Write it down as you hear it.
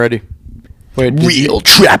Ready? Wait, Real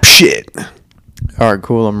trap shit. All right,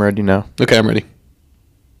 cool. I'm ready now. Okay, I'm ready.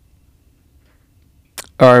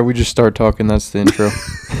 All right, we just start talking. That's the intro.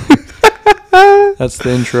 That's the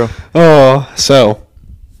intro. Oh, so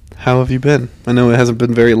how have you been? I know it hasn't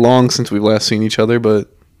been very long since we've last seen each other,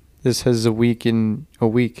 but This has a week in a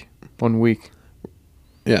week. 1 week.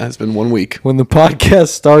 yeah, it's been 1 week. When the podcast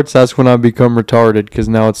starts, that's when I become retarded because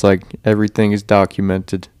now it's like everything is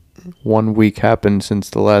documented. 1 week happened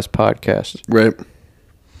since the last podcast. Right.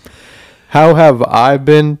 How have I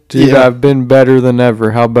been? Dude, Yeah. I've been better than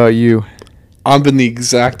ever. How about you? I've been the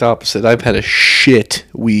exact opposite. I've had a shit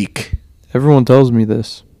week. Everyone tells me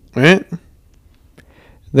this. Right?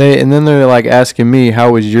 And then they're like asking me,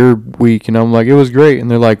 how was your week? And I'm like, it was great.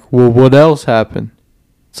 And they're like, well, what else happened?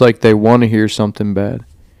 It's like they want to hear something bad.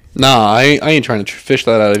 Nah, I ain't trying to fish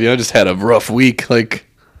that out of you. I just had a rough week. Like,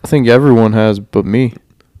 I think everyone has, but me.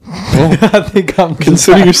 well, I think I'm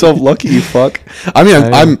consider yourself lucky, you fuck. I mean,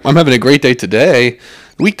 I'm having a great day today.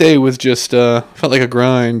 The weekday was just felt like a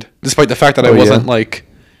grind, despite the fact that I wasn't like,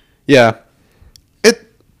 yeah.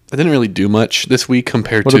 I didn't really do much this week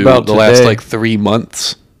compared What to about the last today? like 3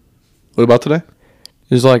 months. What about today?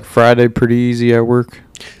 Is like Friday pretty easy at work?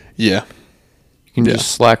 Yeah. You can Yeah.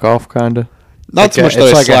 just slack off, kind of. Not Like so much it's that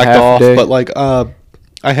I like a slacked half off, day. but like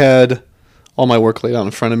I had all my work laid out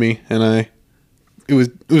in front of me, and it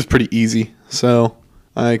was pretty easy. So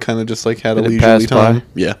I kind of just like had a Did it leisurely pass by? time.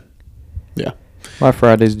 Yeah. Yeah. My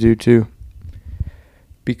Fridays do too.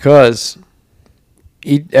 Because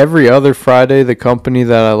every other Friday, the company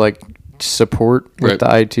that I like support with Right.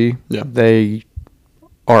 the IT, Yeah. they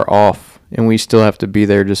are off, and we still have to be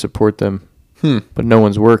there to support them. But no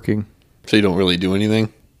one's working. So you don't really do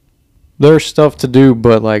anything? There's stuff to do,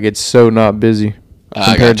 but like it's so not busy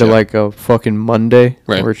I compared to gotcha. like a fucking Monday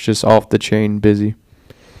Right. where it's just off the chain busy.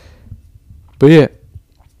 But yeah.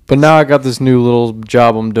 But now I got this new little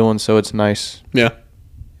job I'm doing, so it's nice. Yeah.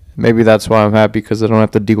 Maybe that's why I'm happy, because I don't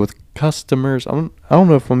have to deal with customers. I don't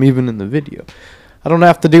know if I'm even in the video. I don't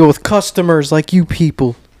have to deal with customers like you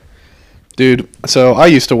people. Dude, so I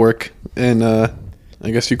used to work in, I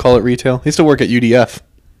guess you call it retail. I used to work at UDF.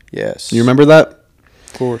 Yes. You remember that?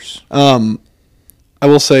 Of course. I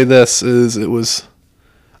will say this is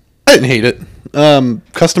I didn't hate it.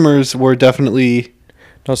 Customers were definitely,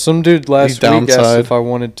 Now, some dude last week asked downside. if I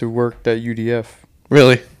wanted to work at UDF.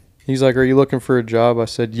 really. He's like, are you looking for a job? I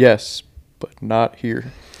said, yes, but not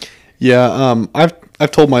here. Yeah,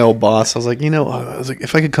 I've told my old boss, I was like, I was like,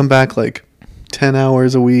 if I could come back like 10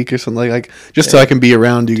 hours a week or something like just so I can be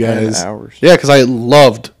around you 10 guys. hours. Yeah, because I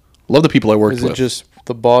loved the people I worked Is with. it just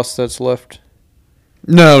the boss that's left?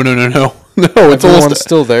 No. No, it's Everyone's almost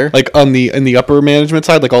still there? like in the upper management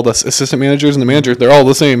side, like all the assistant managers and the manager, they're all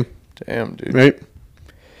the same, Damn, dude. right?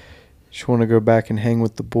 Just want to go back and hang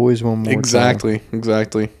with the boys one more time.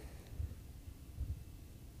 Exactly.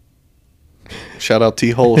 Shout out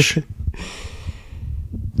T. Holsh.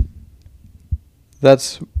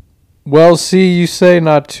 Well, see, you say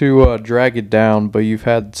not to drag it down, but you've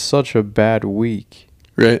had such a bad week.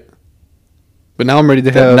 Right. But now I'm ready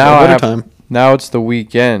to That have now a I better have- time, Now it's the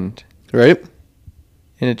weekend, right?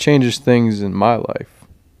 and it changes things in my life.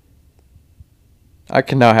 I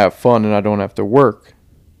can now have fun, and I don't have to work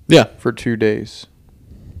Yeah. for 2 days.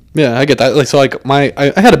 Yeah, I get that. Like, so like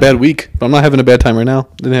I had a bad week, but I'm not having a bad time right now.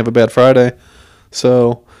 Didn't have a bad Friday.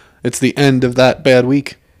 So it's the end of that bad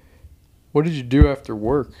week. What did you do after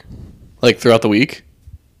work Like throughout the week?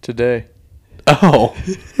 today? Oh.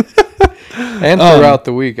 And throughout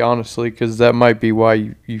the week, honestly, because that might be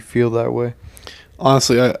why you feel that way.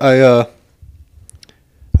 Honestly, I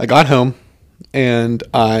got home and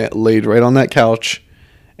I laid right on that couch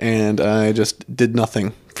and I just did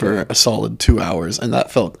nothing for a solid 2 hours, and that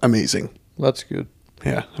felt amazing. That's good.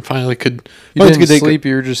 Yeah, I finally could. You didn't sleep,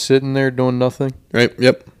 you were just sitting there doing nothing? Right.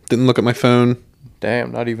 Yep. Didn't look at my phone.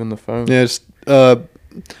 Damn, not even the phone. Yeah. Just I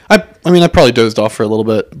mean, I probably dozed off for a little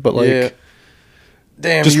bit, but like, Yeah.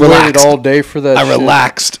 Damn, just you waited relaxed. all day for that I shit.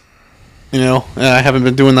 relaxed. And I haven't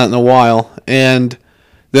been doing that in a while. And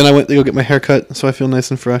then I went to go get my hair cut, so I feel nice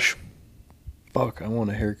and fresh. Fuck, I want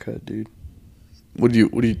a haircut, dude. What are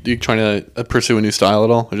you trying to pursue a new style at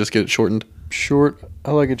all, or just get it shortened? Short.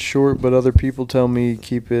 I like it short, but other people tell me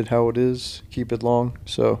keep it how it is, keep it long.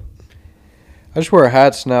 So I just wear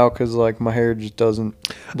hats now because like my hair just doesn't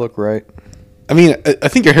look right. I mean, I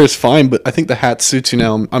think your hair's fine, but I think the hat suits you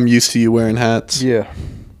now. I'm used to you wearing hats. Yeah.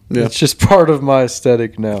 Yeah. It's just part of my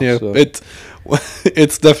aesthetic now. Yeah, So.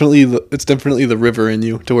 it's definitely the river in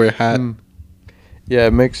you to wear a hat. Yeah,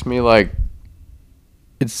 it makes me like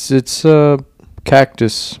it's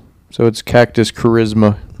cactus. So it's cactus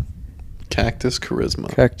charisma. Cactus charisma.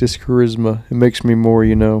 Cactus charisma. It makes me more,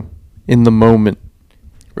 in the moment.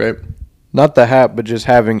 Right. Not the hat, but just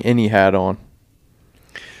having any hat on.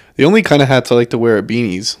 The only kind of hats I like to wear are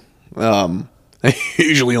beanies. I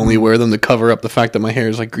usually only wear them to cover up the fact that my hair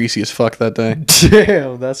is like greasy as fuck that day.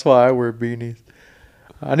 Damn, that's why I wear beanies.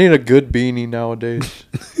 I need a good beanie nowadays.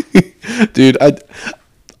 Dude,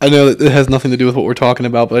 I know that it has nothing to do with what we're talking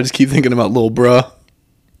about, but I just keep thinking about Lil Bruh.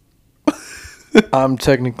 I'm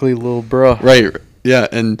technically Lil Bruh. Right. Yeah,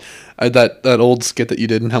 and that old skit that you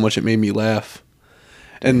did and how much it made me laugh.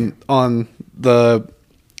 And on the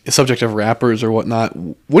subject of rappers or whatnot,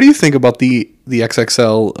 what do you think about the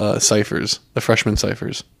XXL ciphers, the freshman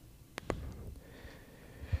ciphers?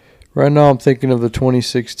 Right now I'm thinking of the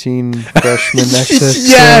 2016 freshman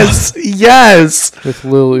XXL. Yes! With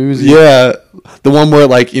Lil Uzi. Yeah. The one where,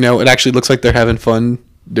 like, it actually looks like they're having fun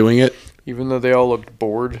doing it. Even though they all looked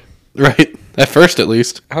bored. Right. At first, at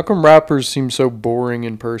least. How come rappers seem so boring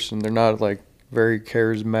in person? They're not, like, very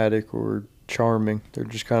charismatic or charming. They're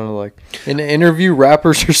just kind of like... In an interview,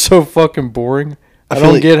 rappers are so fucking boring. I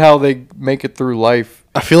don't get how they make it through life.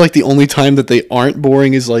 I feel like the only time that they aren't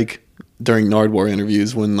boring is, like, during Nardwuar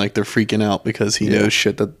interviews when, like, they're freaking out because he knows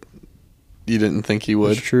shit that you didn't think he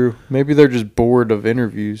would. That's true. Maybe they're just bored of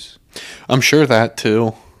interviews. I'm sure that,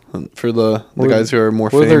 too. For the guys who are more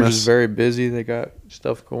famous. Or they're just very busy. They got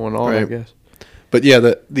stuff going on, right. I guess. But yeah,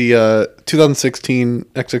 the 2016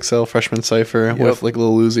 XXL freshman cipher with like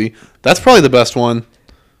Lil Uzi, that's probably the best one.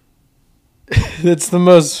 It's the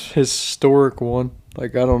most historic one.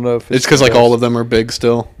 Like, I don't know if it's because like all of them are big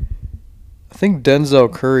still. I think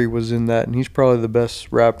Denzel Curry was in that, and he's probably the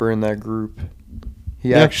best rapper in that group.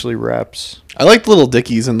 He actually raps. I liked Little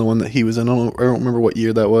Dicky's in the one that he was in. I don't remember what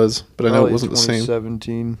year that was, but I know it wasn't the same.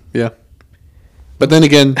 2017. Yeah. But then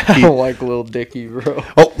again, I don't like Lil Dicky, bro.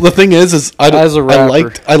 Oh, the thing is as a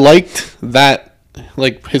rapper, I liked that,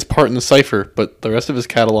 like, his part in the cipher, but the rest of his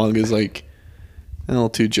catalog is like a little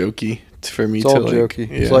too jokey for me. It's all jokey.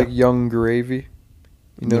 Yeah. It's like Young Gravy.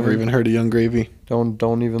 Never even heard of Young Gravy.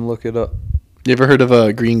 Don't even look it up. You ever heard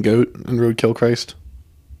of Green Goat and Roadkill Christ?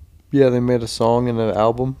 Yeah, they made a song and an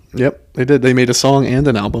album. Yep, they did. They made a song and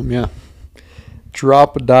an album. Yeah.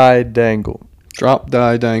 Drop, Die, Dangle. Drop,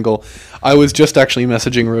 Die, Dangle. I was just actually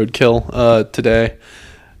messaging Roadkill today,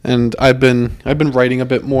 and I've been writing a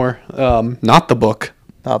bit more. Not the book,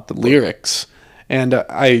 lyrics. And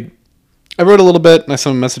I wrote a little bit, and I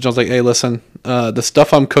sent him a message. I was like, "Hey, listen, the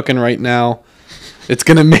stuff I'm cooking right now, it's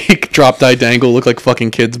gonna make Drop, Die, Dangle look like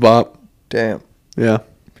fucking Kids Bop." Damn. Yeah.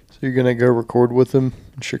 So you're gonna go record with him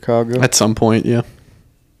in Chicago at some point? Yeah.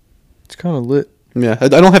 It's kind of lit. Yeah, I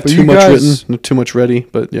don't have too much written, too much ready,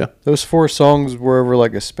 but yeah. Those 4 songs were over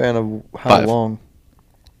like a span of how long?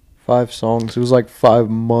 5 songs. It was like 5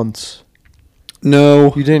 months.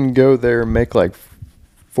 No. You didn't go there and make like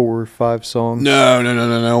 4 or 5 songs?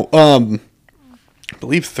 No. I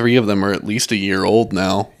believe 3 of them are at least a year old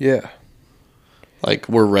now. Yeah. Like,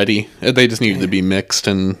 we're ready. They just needed to be mixed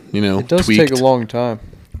and, it does tweaked. take a long time.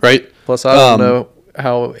 Right? Plus, I don't know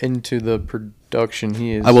how into the production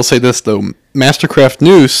he is. I will say this, though. Mastercraft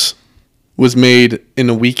Noose was made in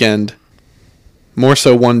a weekend, more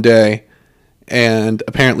so one day, and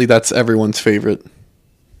apparently that's everyone's favorite.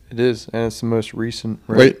 It is, and it's the most recent,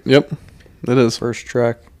 right? Yep, it is. First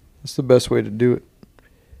track. That's the best way to do it.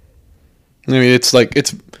 I mean, it's like,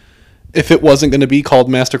 if it wasn't going to be called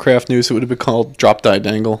Mastercraft Noose, it would have been called Drop, Die,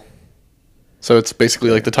 Dangle. So it's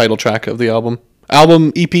basically like the title track of the album.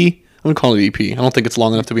 Album, EP? I'm going to call it EP. I don't think it's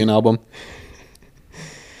long enough to be an album.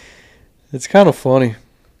 It's kind of funny.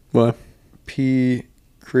 What? P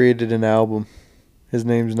created an album. His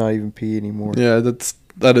name's not even P anymore. Yeah,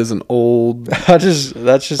 that is an old... that's just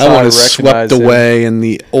I how I want to recognize swept away in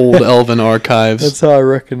the old Elven archives. That's how I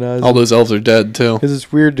recognize all those elves are dead, too. Because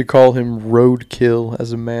it's weird to call him Roadkill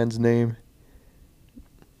as a man's name.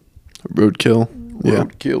 Roadkill? Yeah.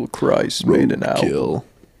 Roadkill Christ made an album.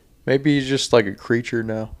 Maybe he's just like a creature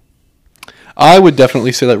now. I would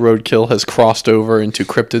definitely say that Roadkill has crossed over into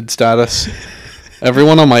cryptid status.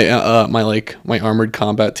 Everyone on my my armored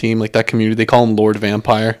combat team, like that community, they call him Lord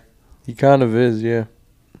Vampire. He kind of is, yeah.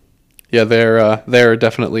 Yeah, they're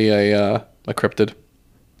definitely a cryptid.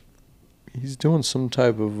 He's doing some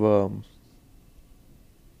type of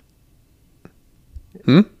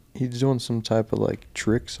He's doing some type of like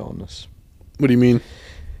tricks on us. What do you mean?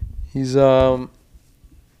 He's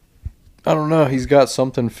I don't know. He's got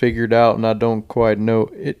something figured out, and I don't quite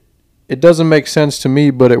know it. It doesn't make sense to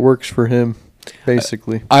me, but it works for him,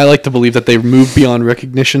 basically. I like to believe that they've moved beyond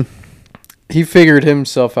recognition. He figured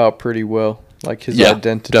himself out pretty well, like his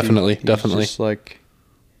identity. Definitely. He's just like,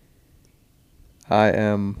 I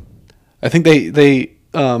am. I think they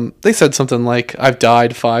said something like, I've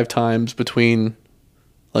died 5 times between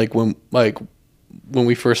when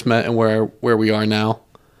we first met and where we are now.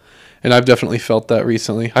 And I've definitely felt that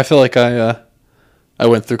recently. I feel like I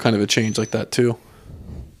went through kind of a change like that too.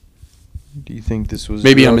 Do you think this was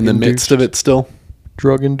maybe I'm in the midst of it still?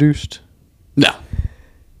 Drug induced? No.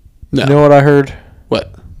 You know what I heard?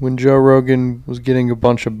 What? When Joe Rogan was getting a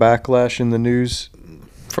bunch of backlash in the news.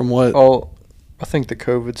 From what? I think the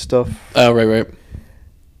COVID stuff. Oh, right.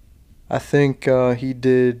 I think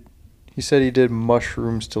he said he did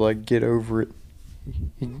mushrooms to like get over it.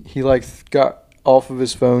 He like got off of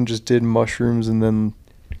his phone, just did mushrooms, and then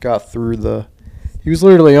got through he was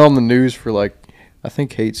literally on the news for like, I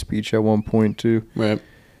think hate speech at one point too. Right.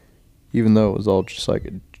 Even though it was all just like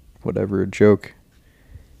a joke.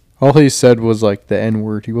 All he said was like the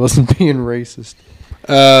N-word. He wasn't being racist.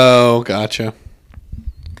 Oh, gotcha.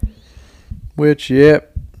 Which,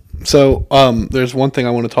 yep. So, there's one thing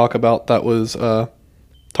I want to talk about that was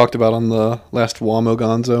talked about on the last Wamo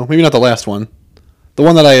Gonzo. Maybe not the last one. The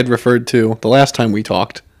one that I had referred to the last time we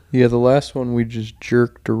talked. Yeah, the last one we just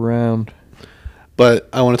jerked around. But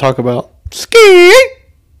I want to talk about ski.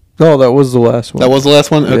 Oh, that was the last one. That was the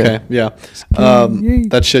last one? Okay, yeah.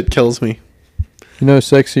 That shit kills me. You know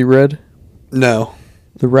Sexy Red? No.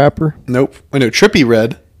 The rapper? Nope. I know Trippy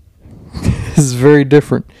Red. This is very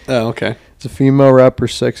different. Oh, okay. It's a female rapper,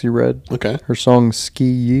 Sexy Red. Okay. Her song Ski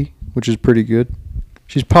Yee, which is pretty good.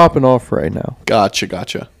 She's popping off right now.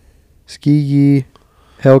 Gotcha. Ski Yee,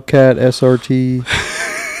 Hellcat SRT.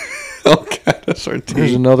 Hellcat SRT.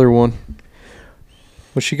 There's another one.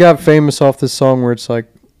 Well, she got famous off this song where it's like,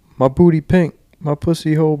 my booty pink, my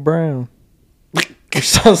pussy hole brown. Or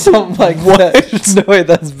something like that. No, wait,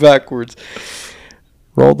 that's backwards.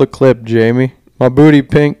 Roll the clip, Jamie. My booty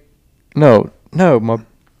pink. No, my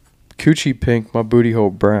coochie pink, my booty hole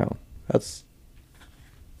brown. That's...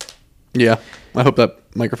 Yeah, I hope that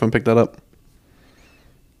microphone picked that up.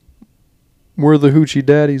 Where the hoochie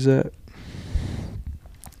daddies at?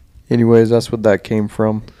 Anyways, that's what that came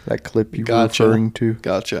from. That clip you were referring to.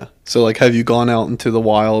 Gotcha. So, like, have you gone out into the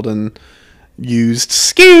wild and used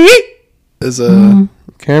ski as a...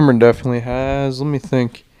 Cameron definitely has. Let me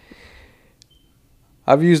think.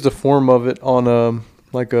 I've used a form of it on a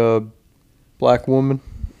black woman.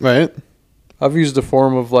 Right. I've used a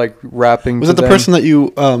form of like rapping. Was it the person that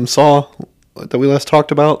you saw that we last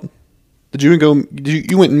talked about? Did you go?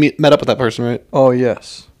 You went and met up with that person, right? Oh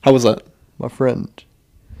yes. How was that? My friend.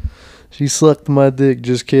 She sucked my dick.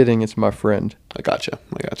 Just kidding. It's my friend. I gotcha.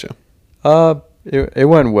 It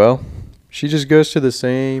went well. She just goes to the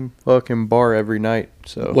same fucking bar every night.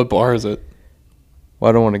 So what bar is it? Well,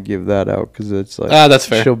 I don't want to give that out because it's like that's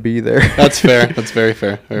fair. She'll be there. That's fair. That's very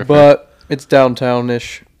fair. But it's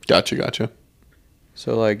downtown-ish. Gotcha.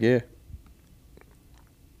 So like yeah.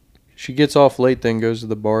 She gets off late, then goes to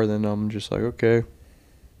the bar. Then I'm just like, okay,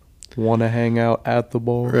 want to hang out at the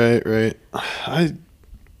bar? Right.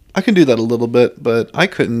 I can do that a little bit, but I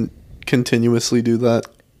couldn't continuously do that.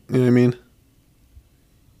 You know what I mean?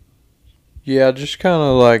 Yeah, just kind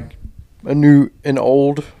of like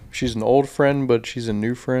she's an old friend, but she's a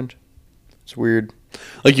new friend. It's weird.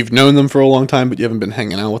 Like you've known them for a long time, but you haven't been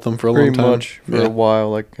hanging out with them for a long time? Pretty much for a while.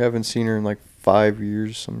 Like, haven't seen her in like 5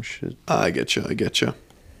 years, some shit. I get you.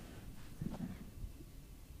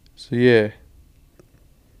 So, yeah.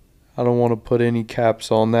 I don't want to put any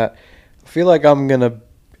caps on that. I feel like I'm going to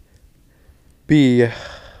be... I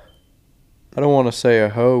don't want to say a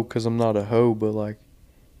hoe because I'm not a hoe, but like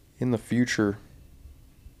in the future...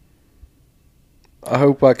 I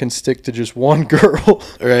hope I can stick to just one girl.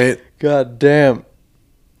 Right. God damn.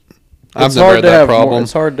 I've never had that problem.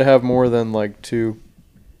 It's hard to have more than like 2. You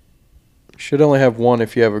should only have 1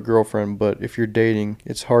 if you have a girlfriend, but if you're dating,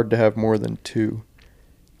 it's hard to have more than 2.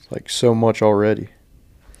 It's like so much already.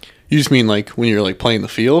 You just mean like when you're like playing the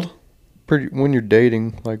field? When you're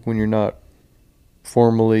dating, like when you're not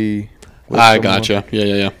formally with I someone. gotcha.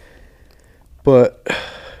 Yeah. But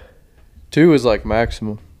 2 is like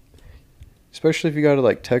maximum. Especially if you got to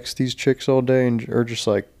like text these chicks all day or just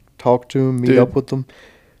like talk to them, meet up with them.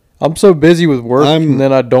 I'm so busy with work and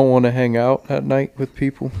then I don't want to hang out at night with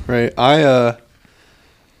people. Right. I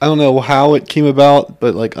don't know how it came about,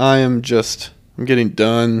 but like I'm getting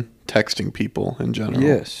done texting people in general.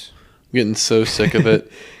 Yes. I'm getting so sick of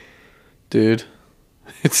it. Dude.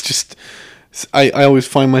 It's just I always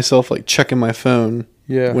find myself like checking my phone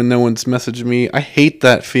when no one's messaged me. I hate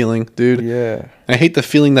that feeling, dude. Yeah. I hate the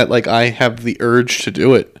feeling that like I have the urge to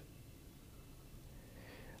do it.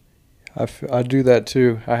 I do that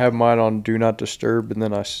too. I have mine on Do Not Disturb, and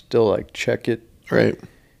then I still like check it. Right.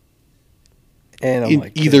 And I'm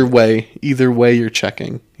like, either way, you're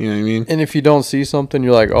checking. You know what I mean? And if you don't see something,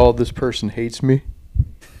 you're like, oh, this person hates me.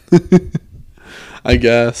 I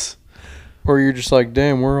guess. Or you're just like,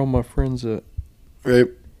 damn, where are all my friends at? Right.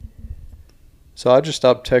 So I just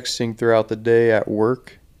stopped texting throughout the day at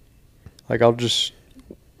work. Like, I'll just...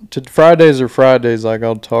 Fridays are Fridays, like,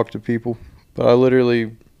 I'll talk to people. But I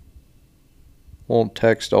literally won't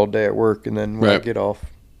text all day at work, and then when I get off...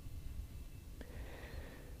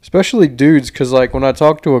 Especially dudes, because, like, when I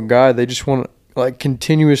talk to a guy, they just want, like,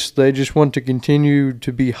 they just want to continue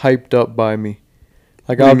to be hyped up by me.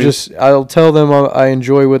 Like, I'll tell them I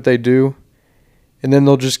enjoy what they do, and then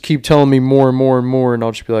they'll just keep telling me more and more and more, and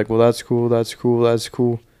I'll just be like, well, that's cool, that's cool, that's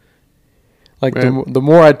cool. Like, the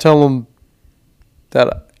more I tell them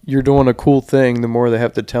that you're doing a cool thing, the more they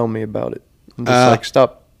have to tell me about it. I'm just like,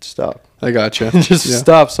 stop. I gotcha. Just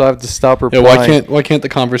stop, so I have to stop replying. Yeah, why can't the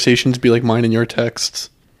conversations be like mine and your texts?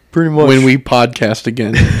 Pretty much. When we podcast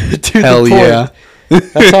again. Hell yeah.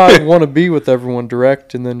 That's how I want to be with everyone,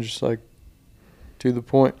 direct, and then just like to the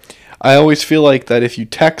point. I always feel like that if you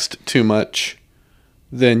text too much,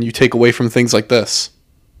 then you take away from things like this.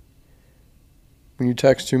 When you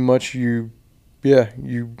text too much, you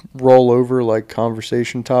roll over like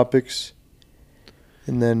conversation topics.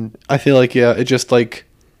 And then I feel like, it just like,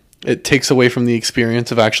 it takes away from the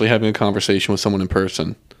experience of actually having a conversation with someone in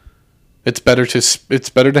person. It's better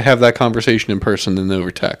to have that conversation in person than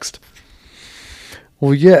over text.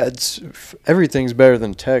 Well, yeah, everything's better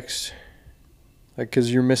than text. Like,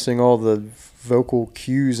 because you're missing all the vocal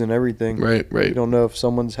cues and everything. Right. You don't know if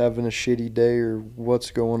someone's having a shitty day or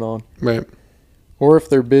what's going on. Right. Or if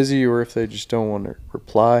they're busy or if they just don't want to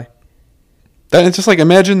reply. That it's just like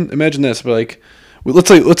imagine this, but like let's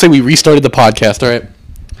say we restarted the podcast, all right?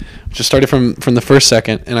 Just started from the first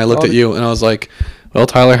second, and I looked at you and I was like, well,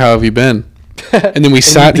 Tyler, how have you been? And then we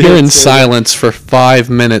sat here in silence for 5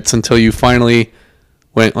 minutes until you finally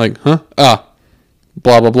went like, huh?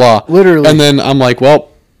 Blah, blah, blah. Literally. And then I'm like,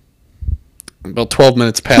 well, about 12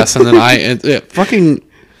 minutes passed, and then fucking...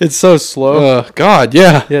 It's so slow. God,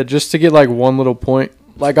 yeah. Yeah, just to get like one little point.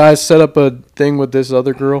 Like, I set up a thing with this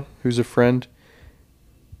other girl who's a friend.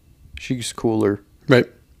 She's cooler. Right.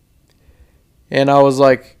 And I was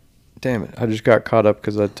like... Damn it! I just got caught up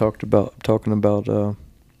because I talking about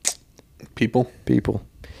people.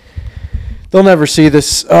 They'll never see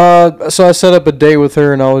this. So I set up a date with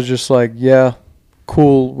her, and I was just like, "Yeah,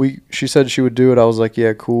 cool." She said she would do it. I was like,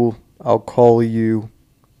 "Yeah, cool. I'll call you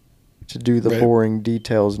to do the boring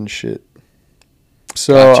details and shit."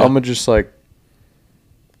 So gotcha. I'm gonna just like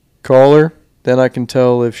call her. Then I can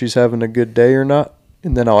tell if she's having a good day or not,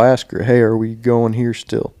 and then I'll ask her, "Hey, are we going here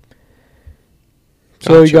still?"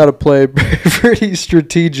 So you got to play pretty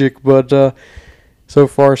strategic, but so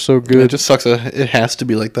far so good. It just sucks. It has to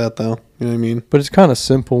be like that, though. You know what I mean? But it's kind of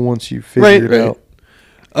simple once you figure it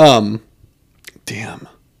out. Damn.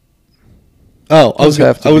 Oh, I was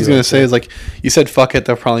gonna say is like you said, fuck it.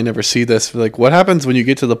 They'll probably never see this. Like, what happens when you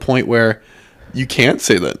get to the point where you can't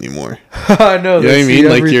say that anymore? I know. You know what I mean?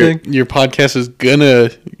 Like your podcast is gonna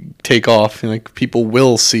take off. And like people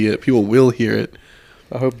will see it. People will hear it.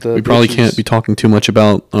 I hope we probably can't be talking too much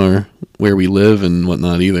about where we live and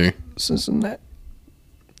whatnot either. Cincinnati.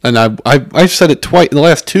 And I've said it twice in the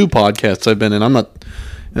last 2 podcasts I've been in. I'm not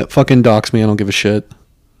fucking dox me. I don't give a shit.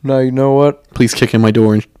 No, you know what? Please kick in my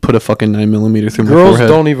door and put a fucking 9mm through my forehead. Girls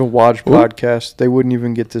don't even watch podcasts. They wouldn't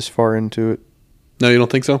even get this far into it. No, you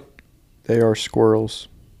don't think so? They are squirrels.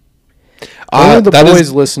 Only the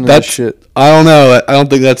boys listen to this shit. I don't know. I don't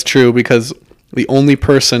think that's true because the only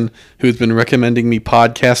person who's been recommending me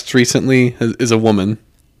podcasts recently is a woman.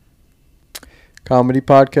 Comedy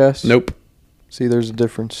podcasts? Nope. See, there's a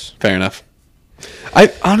difference. Fair enough.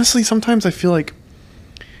 I honestly, sometimes I feel like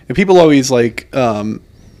and people always like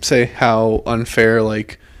say how unfair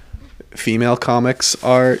like female comics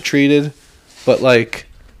are treated, but like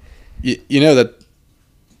you know that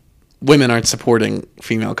women aren't supporting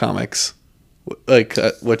female comics, like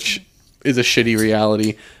which is a shitty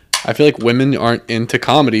reality. I feel like women aren't into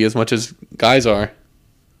comedy as much as guys are.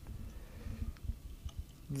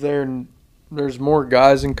 There's more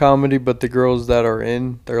guys in comedy, but the girls that are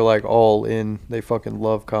in, they're like all in. They fucking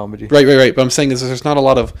love comedy. Right. But I'm saying is there's not a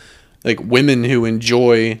lot of like women who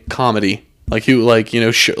enjoy comedy, like who like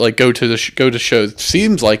like go to shows.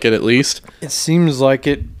 Seems like it at least. It seems like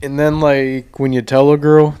it, and then like when you tell a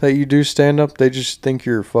girl that you do stand up, they just think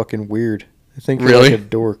you're fucking weird. They think you're like a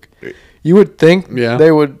dork. You would think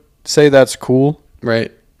they would say that's cool,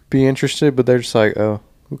 right? Be interested, but they're just like, oh,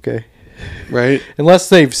 okay, right? Unless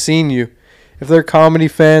they've seen you. If they're comedy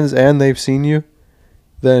fans and they've seen you,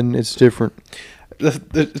 then it's different.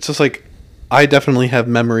 It's just like I definitely have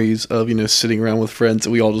memories of, sitting around with friends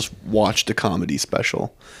and we all just watched a comedy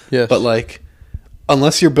special. Yes. But, like,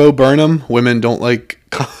 unless you're Bo Burnham, women don't like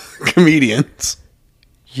comedians.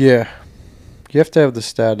 Yeah. You have to have the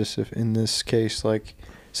status in this case. Like,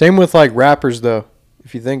 same with, like, rappers, though.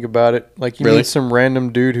 If you think about it. Like, you meet some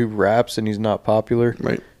random dude who raps and he's not popular.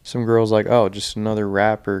 Right. Some girl's like, oh, just another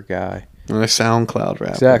rapper guy. Or a SoundCloud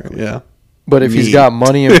rapper. Exactly. Yeah. But if he's got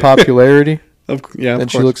money and popularity, then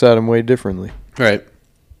she looks at him way differently. Right.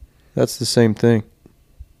 That's the same thing.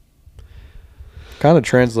 Kind of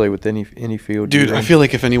translate with any field. Dude, I feel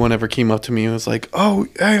like if anyone ever came up to me and was like, "Oh,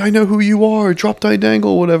 hey, I know who you are, drop die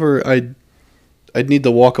dangle, whatever," I'd need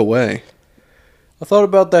to walk away. I thought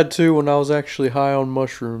about that too when I was actually high on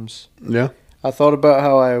mushrooms. Yeah. I thought about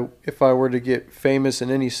how if I were to get famous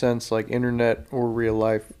in any sense, like internet or real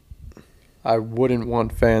life, I wouldn't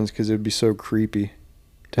want fans because it would be so creepy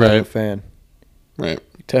to have a fan. Right.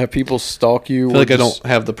 To have people stalk you. I feel like I don't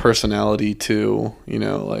have the personality to,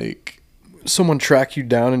 like... Someone track you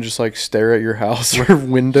down and just, like, stare at your house or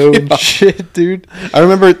window and shit, dude. I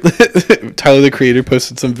remember Tyler, the Creator,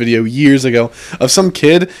 posted some video years ago of some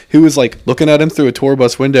kid who was, like, looking at him through a tour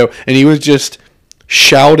bus window, and he was just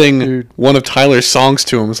shouting one of Tyler's songs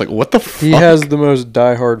to him. It's like, what the fuck? He has the most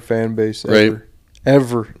diehard fan base ever. Right.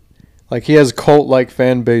 Ever. Like, he has cult-like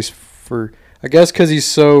fan base for... I guess because he's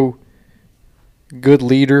so... good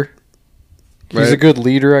leader. He's a good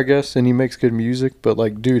leader, I guess, and he makes good music. But,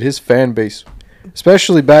 like, dude, his fan base,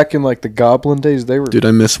 especially back in, like, the Goblin days, they were... Dude,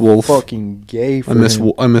 I miss Wolf. Fucking gay for I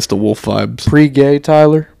miss the Wolf vibes. Pre-gay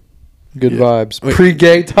Tyler. Good vibes. Wait.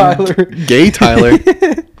 Pre-gay Tyler. Gay Tyler.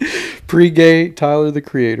 Pre-gay Tyler, the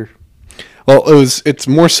Creator. Well, it's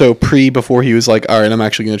more so before he was like, all right, I'm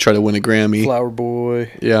actually going to try to win a Grammy. Flower Boy.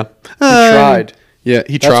 Yeah. He tried. Yeah,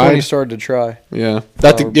 he That's tried. when he started to try. Yeah.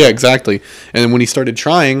 Exactly. And when he started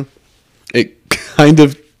trying, it kind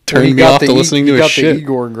of turned me off to listening to his shit. He got the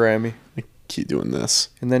Igor Grammy. I keep doing this.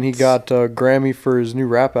 And then he got a Grammy for his new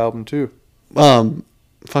rap album, too.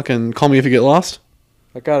 Fucking Call Me If You Get Lost.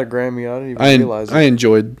 I got a Grammy. I didn't even realize it. I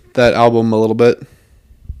enjoyed that album a little bit.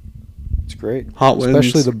 It's great. Hot Winds.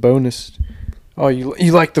 Especially the bonus. Oh, you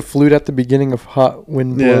like the flute at the beginning of Hot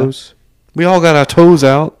Wind Blows? We all got our toes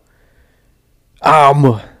out.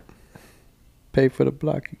 Pay for the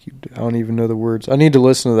block. I don't even know the words. I need to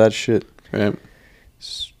listen to that shit. Right.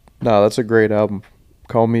 No, that's a great album.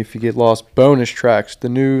 Call Me If You Get Lost. Bonus tracks. The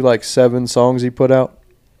new, 7 songs he put out.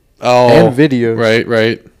 Oh. And videos.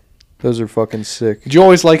 Right. Those are fucking sick. Did you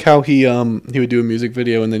always like how he would do a music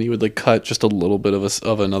video and then he would, cut just a little bit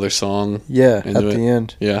of another song? Yeah, at the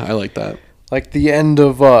end. Yeah, I like that. Like the end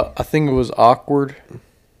of, I think it was Awkward.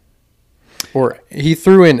 Or he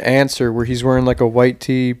threw in Answer, where he's wearing a white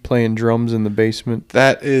tee, playing drums in the basement.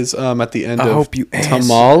 That is at the end I of hope you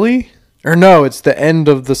Tamale? Or no, it's the end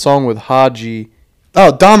of the song with Haji.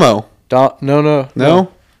 Oh, Damo.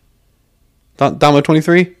 No? Damo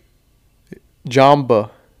 23? Jamba.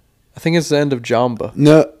 I think it's the end of Jamba.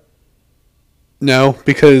 No,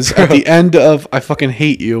 because at the end of I Fucking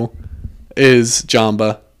Hate You is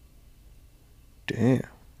Jamba. Damn.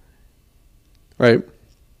 Right.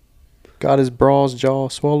 Got his braw's jaw.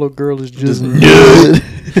 Swallow girl is just nut.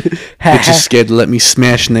 They're just scared to let me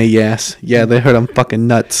smash in their ass. Yeah, they heard I'm fucking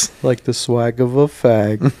nuts. Like the swag of a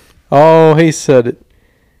fag. Oh, he said it.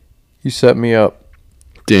 You set me up.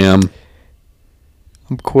 Damn.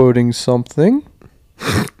 I'm quoting something.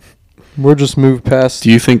 We'll just move past.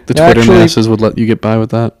 Do you think the Twitter masses would let you get by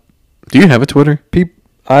with that? Do you have a Twitter?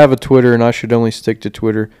 I have a Twitter, and I should only stick to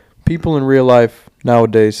Twitter. People in real life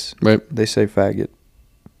nowadays, they say faggot.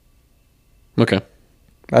 Okay.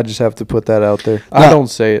 I just have to put that out there. I don't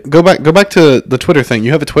say it. Go back to the Twitter thing.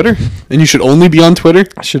 You have a Twitter, and you should only be on Twitter.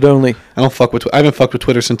 I should only. I haven't fucked with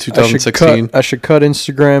Twitter since 2016. I should cut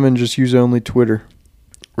Instagram and just use only Twitter.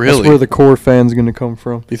 Really? That's where the core fan's going to come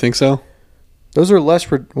from. You think so? Those are less.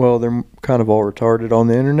 They're kind of all retarded on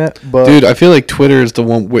the internet. But dude, I feel like Twitter is the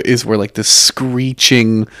one where the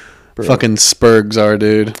screeching fucking spurgs are,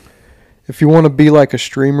 dude. If you want to be like a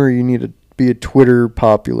streamer, you need to be a Twitter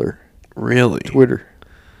popular. Really? Twitter.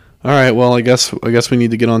 All right. Well, I guess we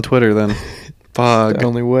need to get on Twitter then. Fuck. The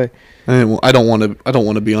only way. I don't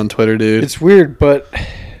want to be on Twitter, dude. It's weird, but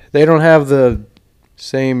they don't have the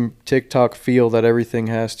same TikTok feel that everything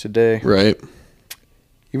has today. Right.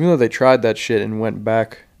 Even though they tried that shit and went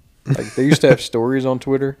back. Like, they used to have stories on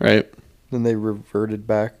Twitter. Right. Then they reverted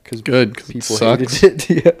back because people hated it.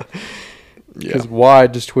 Yeah. Because why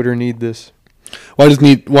does Twitter need this? Why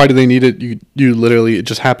do they need it? You literally, it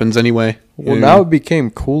just happens anyway. Well, now it became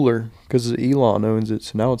cooler because Elon owns it.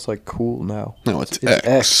 So now it's cool now. No, it's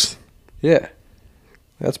X. Yeah.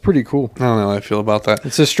 That's pretty cool. I don't know how I feel about that.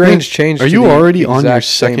 It's a strange change. Are you already on your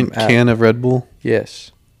second can of Red Bull?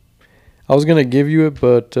 Yes. I was going to give you it,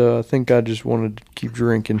 but I think I just wanted to keep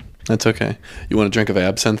drinking. That's okay. You want a drink of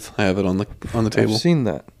absinthe? I have it on the table. I've seen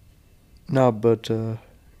that. No, but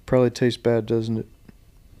probably tastes bad, doesn't it?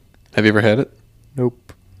 Have you ever had it?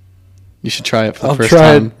 Nope. You should try it for the first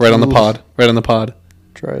time. Right on the pod. Right on the pod.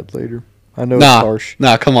 Try it later. I know it's harsh.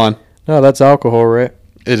 Nah, come on. No, that's alcohol, right?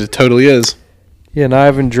 It totally is. Yeah, and I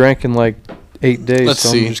haven't drank in like 8 days. Let's so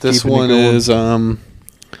see. I'm just This one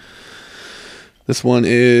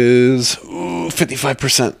is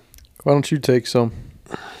 55%. Why don't you take some?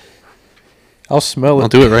 I'll smell it. I'll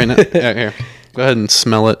do it right now. Yeah, here. Go ahead and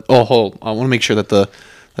smell it. Oh, hold. I want to make sure that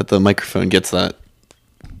the microphone gets that.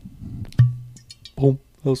 Boom.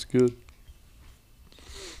 That was good.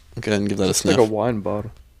 Go ahead and give that a sniff. Like a wine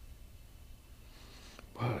bottle.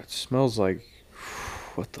 Wow, it smells like...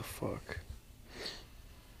 What the fuck?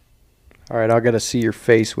 All right, I got to see your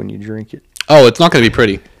face when you drink it. Oh, it's not going to be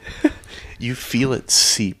pretty. You feel it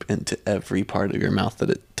seep into every part of your mouth that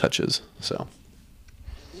it touches. So.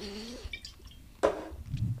 Holy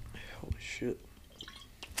shit.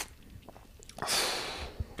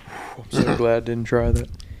 I'm so glad I didn't try that.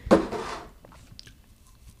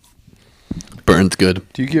 Burns good.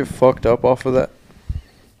 Do you get fucked up off of that?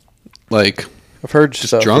 Like, I've heard just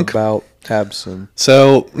stuff drunk? about absinthe.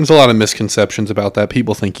 So, there's a lot of misconceptions about that.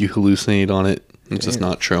 People think you hallucinate on it. It's just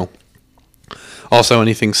not true. Also,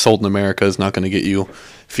 anything sold in America is not going to get you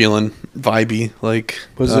feeling vibey like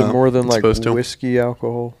Was it more than like to. whiskey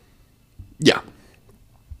alcohol? Yeah.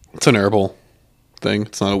 It's an herbal thing.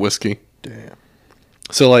 It's not a whiskey. Damn.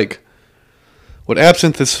 So, like, what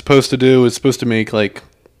absinthe is supposed to do is supposed to make, like,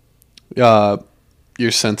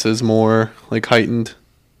 your senses more, like, heightened.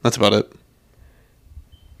 That's about it.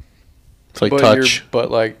 It's like touch.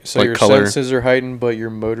 So your color. senses are heightened, but your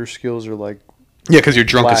motor skills are like... Yeah, because you're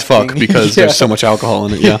drunk as fuck because there's so much alcohol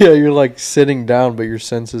in it, yeah. Yeah, you're like sitting down, but your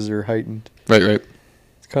senses are heightened. Right.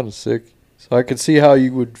 It's kind of sick. So I could see how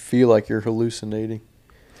you would feel like you're hallucinating.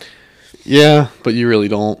 Yeah, but you really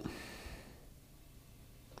don't.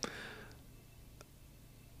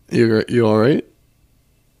 You all right?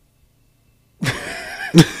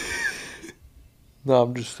 No,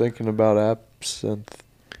 I'm just thinking about absinthe.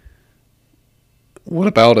 What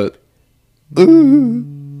about it?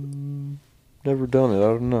 Ooh. Never done it. I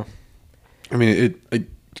don't know. I mean,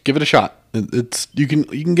 give it a shot. It's you can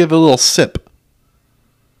give it a little sip.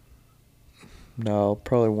 No, I'll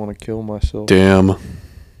probably want to kill myself. Damn.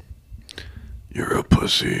 You're a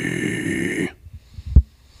pussy.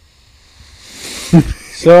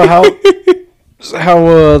 So how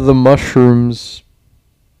the mushrooms?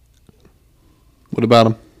 What about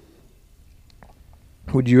them?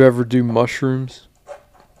 Would you ever do mushrooms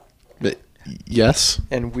Yes.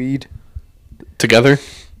 and weed? Together?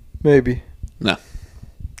 Maybe. No.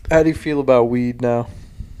 How do you feel about weed now?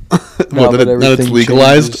 Now that it's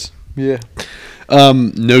legalized? Changes? Yeah.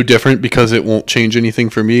 No different because it won't change anything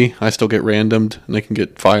for me. I still get randomed and I can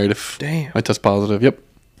get fired if I test positive. Yep.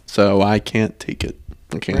 So I can't take it.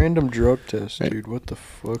 I can't. Random drug test, dude. What the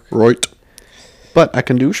fuck? Right. But I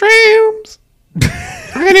can do shrooms.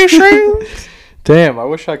 I can do shrooms. Damn, I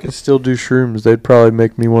wish I could still do shrooms. They'd probably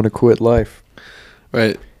make me want to quit life.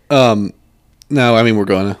 Right. No, I mean we're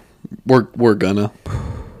gonna do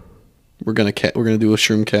a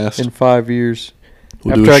shroom cast in 5 years.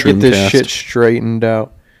 We'll after I get this shit straightened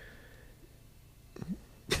out.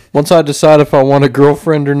 Once I decide if I want a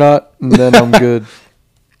girlfriend or not, and then I'm good.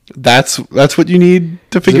 That's what you need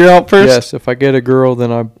to figure out first? Yes, if I get a girl,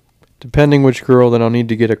 then depending which girl, then I'll need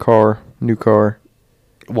to get a new car.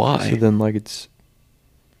 Why? So then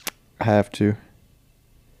I have to.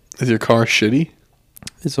 Is your car shitty?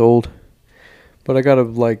 It's old. But I gotta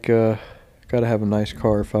have a nice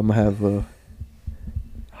car if I'm gonna have a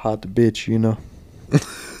hot bitch, you know.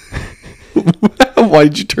 Why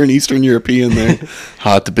did you turn Eastern European there?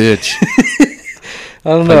 Hot bitch. I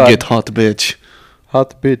don't know. Get hot bitch.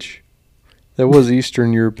 Hot bitch. That was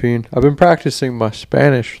Eastern European. I've been practicing my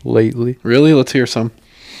Spanish lately. Really? Let's hear some.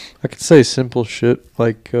 I could say simple shit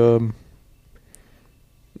like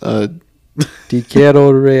Te quiero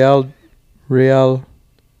real.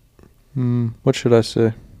 What should I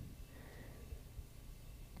say?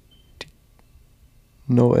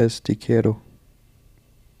 No es te quiero.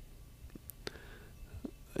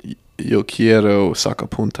 Yo quiero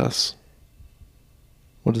sacapuntas.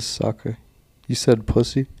 What is saca? You said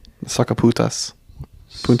pussy? Sacaputas.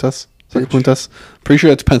 Puntas? Sacapuntas? Pretty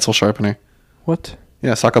sure it's pencil sharpener. What?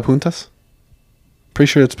 Yeah, sacapuntas. Pretty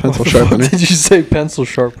sure it's pencil sharpener. Did you say pencil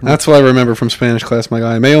sharpener? That's what I remember from Spanish class, my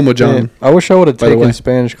guy. Me llamo John. I wish I would have taken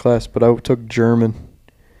Spanish class, but I took German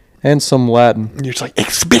and some Latin. You're just like,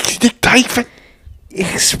 Expressen.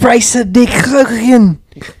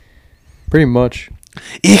 Pretty much.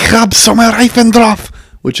 Ich hab Sommerreifen drauf.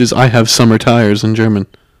 Which is, I have summer tires in German.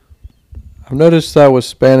 I've noticed that with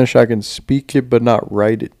Spanish, I can speak it, but not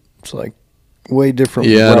write it. It's like way different.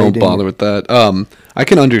 Yeah, I don't bother with that. I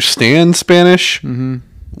can understand Spanish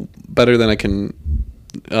better than I can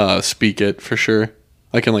speak it, for sure.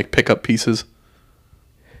 I can, like, pick up pieces.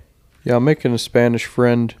 Yeah, I'm making a Spanish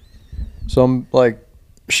friend. So I'm, like,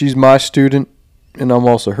 she's my student, and I'm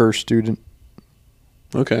also her student.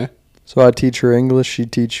 Okay. So I teach her English, she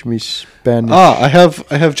teaches me Spanish. I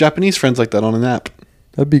have Japanese friends like that on an app.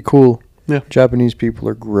 That'd be cool. Yeah. Japanese people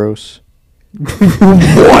are gross.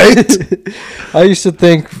 What? I used to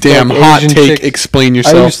think... Damn, like, hot Asian take, explain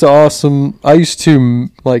yourself. I used to,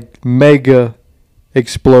 like, mega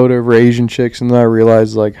explode over Asian chicks, and then I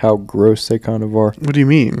realized, like, how gross they kind of are. What do you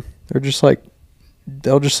mean? They'll just,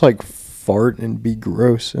 like, fart and be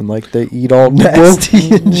gross, and, like, they eat all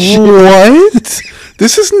nasty and shit. What?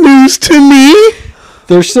 This is news to me.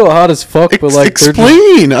 They're still hot as fuck, but like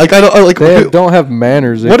explain. Like, I don't like. They don't have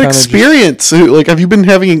manners. What experience? Like, have you been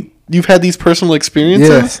having? You've had these personal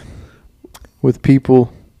experiences? Yeah. With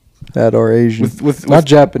people that are Asian, with not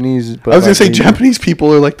Japanese. But I was gonna say Asian. Japanese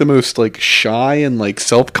people are like the most like shy and like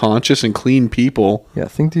self-conscious and clean people. Yeah, I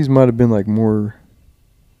think these might have been like more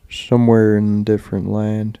somewhere in a different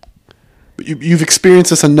land. But you've experienced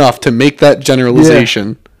this enough to make that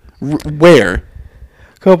generalization. Yeah. Where?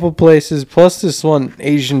 Couple places, plus this one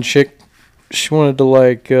Asian chick, she wanted to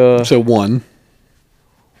like so one.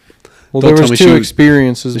 Well, there was two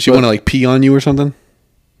experiences. Did she want to like pee on you or something?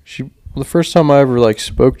 The first time I ever like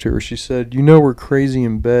spoke to her, she said, "You know we're crazy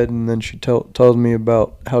in bed," and then she tells me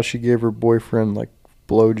about how she gave her boyfriend like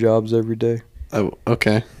blowjobs every day. Oh,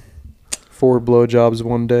 okay. 4 blowjobs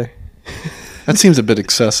one day. That seems a bit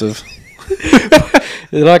excessive.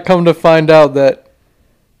 Did I come to find out that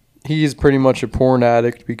he's pretty much a porn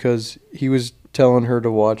addict because he was telling her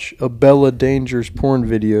to watch Abella Danger's porn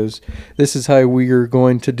videos. This is how we are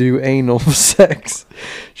going to do anal sex.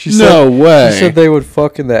 No way. She said they would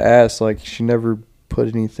fuck in the ass. Like, she never put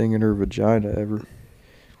anything in her vagina ever.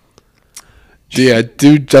 Yeah,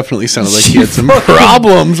 dude definitely sounded like he had some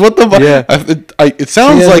problems. What the fuck? Yeah. It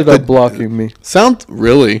sounds like ended up blocking me.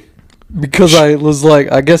 Really? Because I was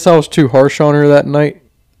like, I guess I was too harsh on her that night.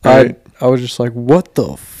 Right. I was just like, what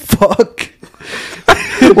the fuck?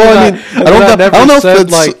 Well, I mean, I don't know if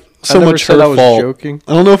it's like so much her fault. Joking.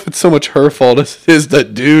 I don't know if it's so much her fault as it is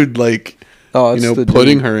that dude, like,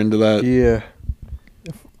 putting her into that. Yeah.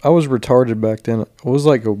 I was retarded back then. It was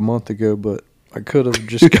like a month ago, but I could have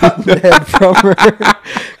just gotten head from her.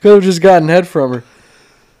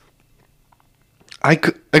 I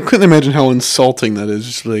couldn't imagine how insulting that is.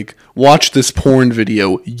 Just like, watch this porn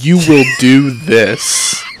video. You will do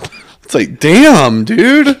this. It's like, damn,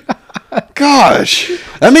 dude. Gosh.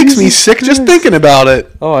 That makes me sick just thinking about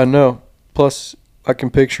it. Oh, I know. Plus, I can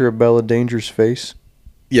picture Abella Danger's face.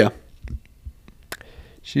 Yeah.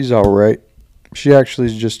 She's all right. She actually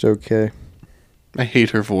is just okay. I hate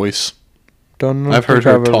her voice. Don't know. I've heard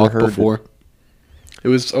her talk before. I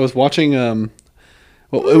was watching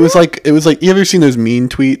well, it was like you ever seen those mean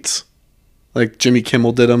tweets? Like Jimmy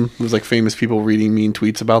Kimmel did them. It was like famous people reading mean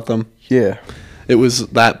tweets about them. Yeah. It was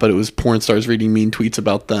that, but it was porn stars reading mean tweets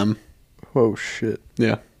about them. Oh shit.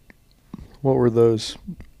 Yeah. What were those?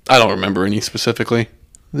 I don't remember any specifically.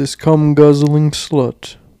 This cum guzzling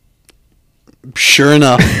slut. Sure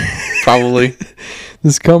enough. Probably.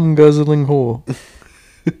 This cum guzzling whore.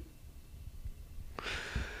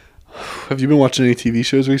 Have you been watching any TV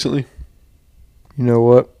shows recently? You know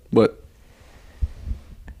what? What?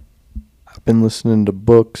 I've been listening to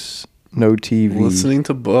books, no TV. Listening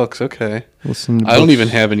to books, okay. I don't even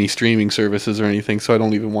have any streaming services or anything, so I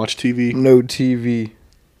don't even watch TV. No TV.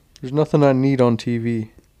 There's nothing I need on TV.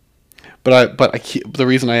 But the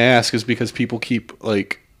reason I ask is because people keep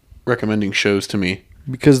like recommending shows to me.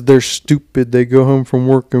 Because they're stupid. They go home from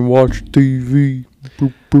work and watch TV.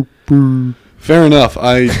 Boop, boop, boop. Fair enough.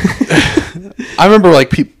 I remember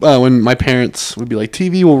like when my parents would be like,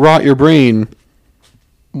 "TV will rot your brain."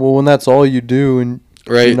 Well, when that's all you do and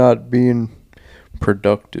you're not being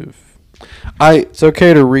productive. It's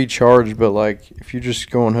okay to recharge, but like if you're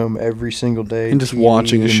just going home every single day and just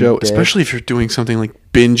watching a show, especially if you're doing something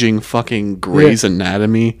like binging fucking Grey's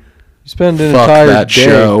Anatomy, you spend an entire that day.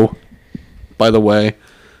 Show. By the way,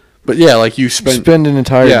 but yeah, like you spend an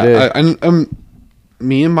entire day.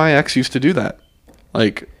 Me and my ex used to do that,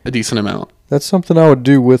 like a decent amount. That's something I would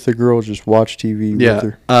do with a girl. Just watch TV with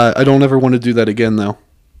her. I don't ever want to do that again, though.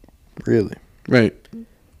 Really? Right.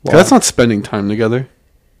 That's not spending time together.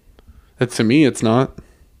 To me, it's not.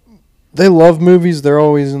 They love movies. They're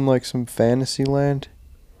always in like some fantasy land.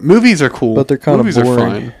 Movies are cool, but they're kind of boring. Are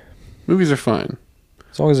fine. Movies are fine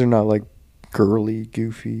as long as they're not like girly,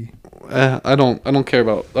 goofy. I don't care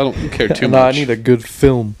too much. I need a good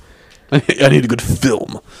film. I need a good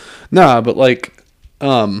film. Nah, but like,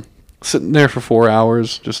 sitting there for 4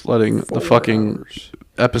 hours, just letting the fucking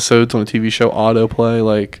episodes on a TV show autoplay,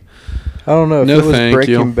 like. I don't know. If no, it was thank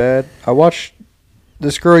Breaking you. Bad. I watched.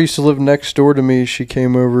 This girl used to live next door to me. She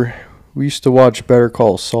came over. We used to watch Better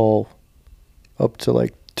Call Saul up to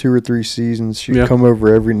like 2 or 3 seasons. She'd come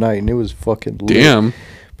over every night, and it was fucking lit. Damn.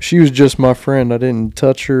 She was just my friend. I didn't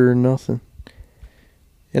touch her or nothing.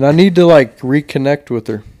 And I need to like reconnect with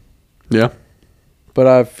her. Yeah.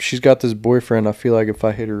 But she's got this boyfriend. I feel like if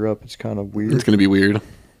I hit her up, it's kind of weird. It's going to be weird.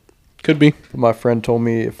 Could be. But my friend told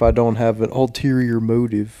me if I don't have an ulterior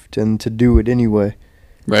motive, then to do it anyway.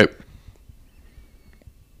 Right.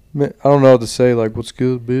 I don't know what to say. Like, what's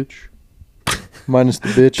good, bitch? Minus the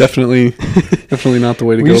bitch. Definitely not the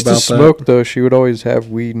way to go about that. We used to smoke, though. She would always have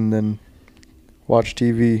weed and then watch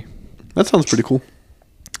TV. That sounds pretty cool.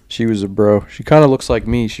 She was a bro. She kind of looks like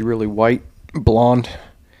me. She really white, blonde.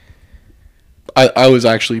 I was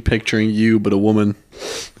actually picturing you, but a woman.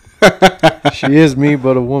 She is me,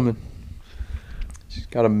 but a woman. She's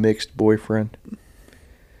got a mixed boyfriend.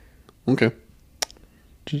 Okay.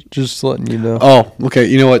 Just letting you know. Oh, okay.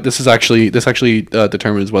 You know what? This actually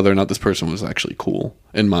determines whether or not this person was actually cool,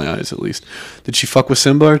 in my eyes at least. Did she fuck with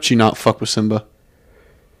Simba or did she not fuck with Simba?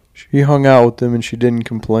 She hung out with him and she didn't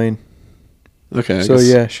complain. Okay.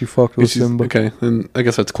 Yeah, she fucked with Simba. Okay, then I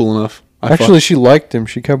guess that's cool enough. She liked him.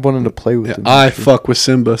 She kept wanting to play with him. I fuck with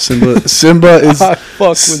Simba. Simba is. I fuck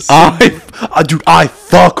with Simba. Dude, I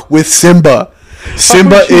fuck with Simba.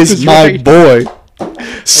 Simba is my boy.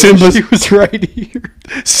 Simba. She was right here.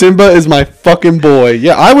 Simba is my fucking boy.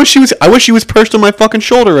 Yeah, I wish he was perched on my fucking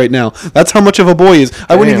shoulder right now. That's how much of a boy he is.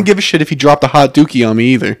 I wouldn't even give a shit if he dropped a hot dookie on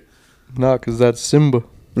me either. No, because that's Simba.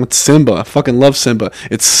 It's Simba. I fucking love Simba.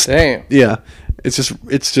 Damn. Yeah. It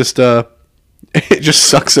just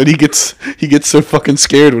sucks that he gets so fucking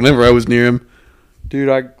scared whenever I was near him.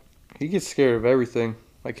 Dude, he gets scared of everything.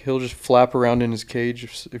 Like, he'll just flap around in his cage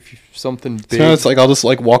if something big. So it's like I'll just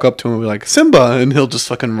like walk up to him and be like, Simba, and he'll just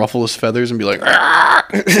fucking ruffle his feathers and be like, "Arr!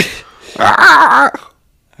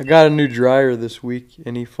 I got a new dryer this week,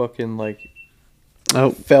 and he fucking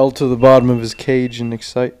fell to the bottom of his cage in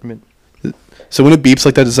excitement. So when it beeps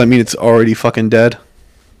like that, does that mean it's already fucking dead?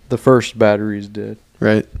 The first battery's dead.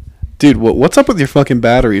 Right. Dude, what's up with your fucking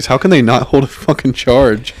batteries? How can they not hold a fucking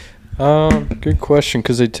charge? Good question,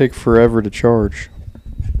 because they take forever to charge.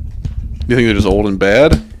 You think they're just old and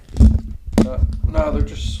bad? No, they're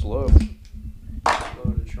just slow.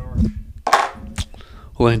 Slow to charge.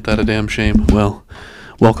 Well, ain't that a damn shame? Well,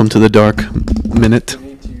 welcome to the dark minute. I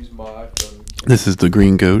need to use my iPhone. This is the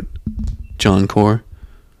Green Goat, John Core,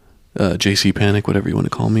 JC Panic, whatever you want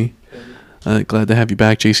to call me. Glad to have you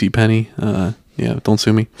back, JC Penny. Yeah, don't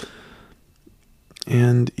sue me.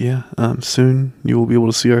 And yeah, soon you will be able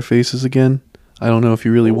to see our faces again. I don't know if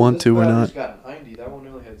you really want to or not. Got 90. That one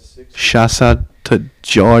only had 60. Shouts out to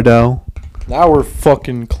Jardo. Now we're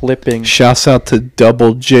fucking clipping. Shouts out to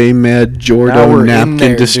Double J Mad Jordo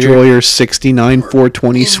Napkin Destroyer 69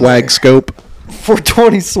 420 swag scope.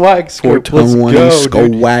 420 swag scope. 420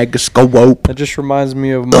 swag scope. That just reminds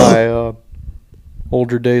me of my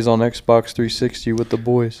older days on Xbox 360 with the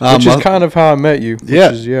boys, which is kind of how I met you.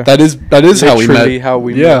 Yeah, that is how we met. Literally how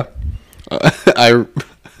we met.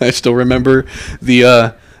 I still remember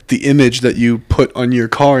the image that you put on your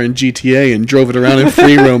car in GTA and drove it around in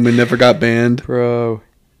free roam and never got banned. Bro,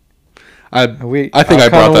 I think I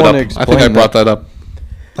brought that up. I think I brought that up.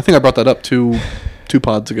 I think I brought that up two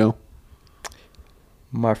pods ago.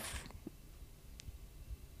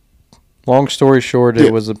 Long story short,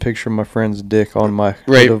 it was a picture of my friend's dick on my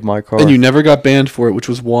hood of my car. And you never got banned for it, which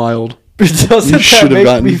was wild. Doesn't that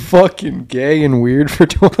make me fucking gay and weird for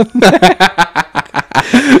doing that?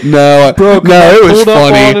 No, it was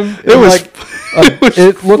funny.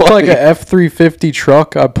 It looked like a F-350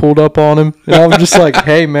 truck. I pulled up on him, and I was just like,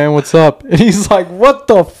 "Hey, man, what's up?" And he's like, "What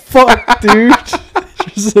the fuck, dude?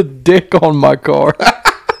 There's a dick on my car."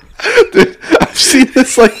 Dude, I've seen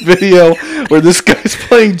this video where this guy's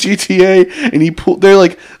playing GTA and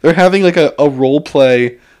they're having a role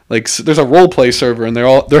play Like there's a role play server, and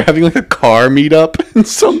they're having like a car meetup, and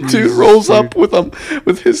some dude rolls up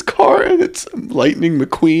with his car, and it's Lightning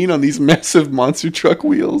McQueen on these massive monster truck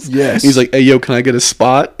wheels. Yes. And he's like, "Hey, yo, can I get a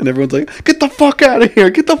spot?" And everyone's like, "Get the fuck out of here!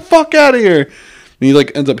 Get the fuck out of here!" And he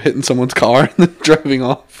like ends up hitting someone's car and then driving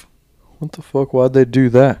off. What the fuck? Why'd they do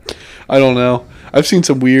that? I don't know. I've seen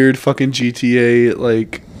some weird fucking GTA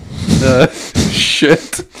like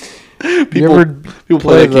shit. People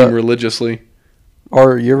play that game religiously.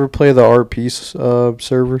 You ever play the RP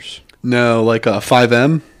servers? No, like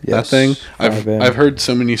 5M, yes, that thing. 5M. I've heard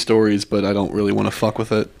so many stories, but I don't really want to fuck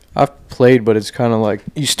with it. I've played, but it's kind of like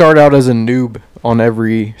you start out as a noob on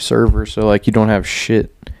every server, so like you don't have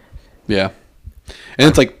shit. Yeah, and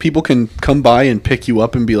it's like people can come by and pick you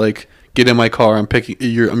up and be like, "Get in my car.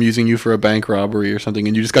 I'm using you for a bank robbery or something,"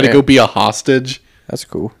 and you just got to go be a hostage. That's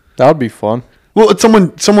cool. That would be fun. Well, it's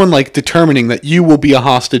someone like determining that you will be a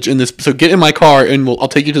hostage in this. So get in my car and I'll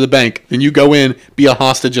take you to the bank. Then you go in, be a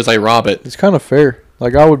hostage as I rob it. It's kind of fair.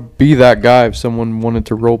 Like I would be that guy if someone wanted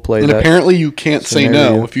to role play. And apparently you can't say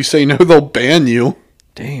no. If you say no, they'll ban you.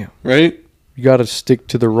 Damn. Right? You got to stick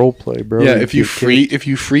to the role play, bro. Yeah. If you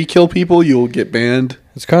free kill people, you'll get banned.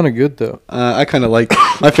 It's kind of good though. I kind of like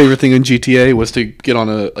my favorite thing in GTA was to get on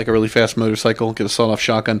a really fast motorcycle, get a sawed-off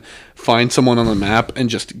shotgun, find someone on the map, and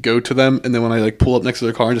just go to them. And then when I like pull up next to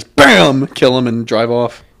their car and just bam, kill them and drive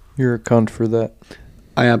off. You're a cunt for that.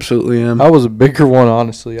 I absolutely am. I was a bigger one,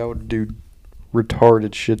 honestly. I would do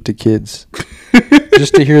retarded shit to kids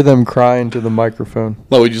just to hear them cry into the microphone.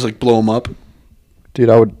 What, would you just like blow them up? Dude,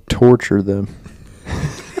 I would torture them.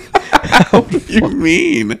 How do you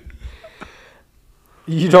mean?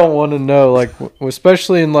 You don't want to know, like,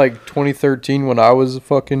 especially in like 2013 when I was a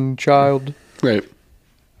fucking child. Right.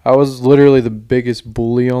 I was literally the biggest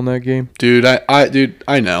bully on that game. Dude, I know. You,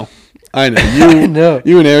 I know.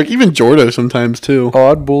 You and Eric, even Jordo sometimes too.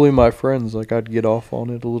 Oh, I'd bully my friends. Like, I'd get off on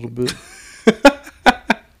it a little bit.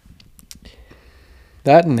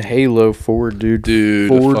 That and Halo 4, dude.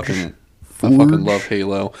 Dude, I fucking love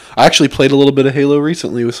Halo. I actually played a little bit of Halo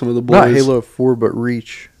recently with some of the boys. Not Halo 4, but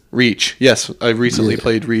Reach. Reach, yes. I recently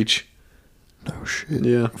played Reach. No shit.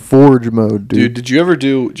 Yeah. Forge mode, dude. Did you ever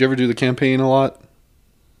do the campaign a lot?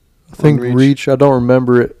 I think Reach, I don't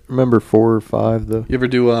remember it. Remember 4 or 5 though. You ever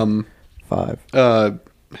do 5?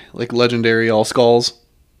 Like Legendary All Skulls?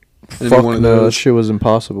 Fuck no, that shit was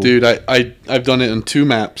impossible. Dude, I've done it on 2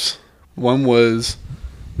 maps. One was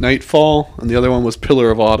Nightfall, and the other one was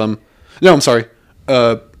Pillar of Autumn. No, I'm sorry.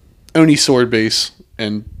 Oni Sword Base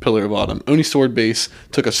and Pillar of Autumn. Oni Sword Base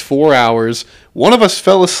took us 4 hours. One of us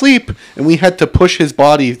fell asleep, and we had to push his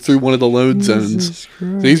body through one of the load zones.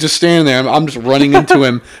 So he's just standing there. I'm just running into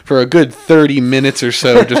him for a good 30 minutes or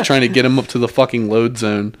so, just trying to get him up to the fucking load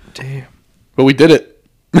zone. Damn. But we did it.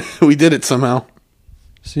 We did it somehow.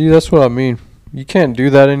 See, that's what I mean. You can't do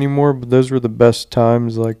that anymore, but those were the best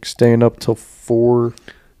times, like staying up till 4,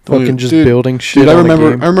 fucking just building shit. Dude, I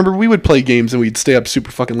remember we would play games and we'd stay up super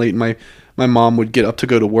fucking late, and my mom would get up to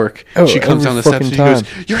go to work. Oh, she comes down the steps and she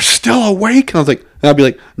goes, "You're still awake?" And I was like, and I'd be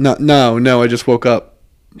like, no, I just woke up.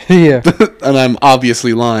 Yeah. And I'm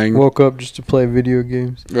obviously lying. Woke up just to play video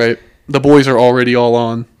games. Right. The boys are already all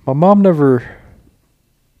on. My mom never,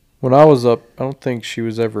 when I was up, I don't think she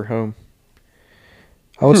was ever home.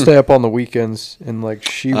 I would stay up on the weekends, and like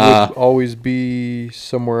she would always be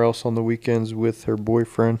somewhere else on the weekends with her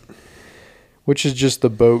boyfriend, which is just the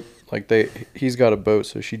boat. Like he's got a boat,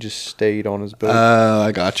 so she just stayed on his boat.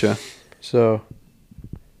 I gotcha. So,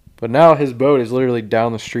 but now his boat is literally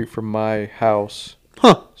down the street from my house.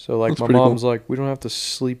 Huh. So like my mom's like, we don't have to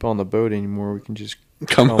sleep on the boat anymore. We can just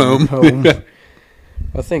come home.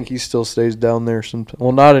 I think he still stays down there sometimes.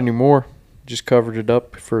 Well, not anymore. Just covered it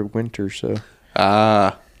up for winter, so.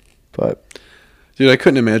 But. Dude, I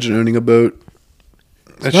couldn't imagine owning a boat.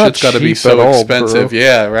 That shit's got to be so expensive. Bro.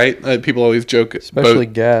 Yeah, right? People always joke. Especially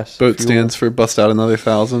gas. Boat fuel. Stands for bust out another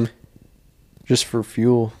 1,000. Just for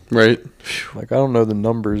fuel. Right. Like, I don't know the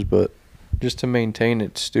numbers, but just to maintain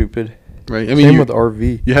it's stupid. Right. I mean, same with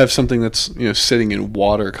RV. You have something that's, sitting in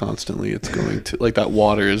water constantly. It's going to, like, that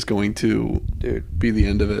water is going to be the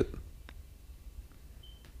end of it.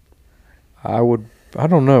 I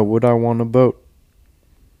don't know. Would I want a boat?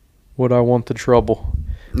 Would I want the trouble?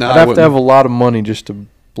 No, I'd have to have a lot of money just to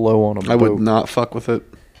blow on a boat. I would not fuck with it.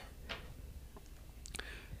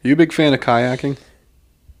 Are you a big fan of kayaking?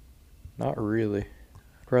 Not really.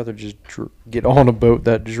 I'd rather just get on a boat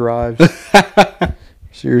that drives.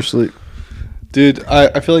 Seriously. Dude,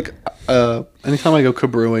 I feel like anytime I go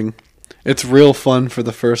cabrewing, it's real fun for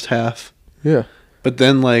the first half. Yeah. But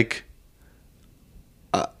then, like,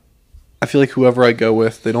 I feel like whoever I go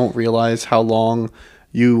with, they don't realize how long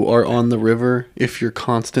you are on the river if you're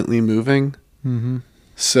constantly moving. Mm-hmm.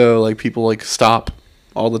 So like people like stop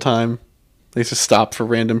all the time. They just stop for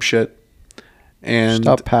random shit. And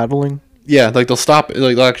stop paddling. Yeah, like they'll stop.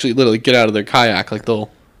 Like they'll actually literally get out of their kayak. Like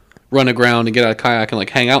they'll run aground and get out of kayak and like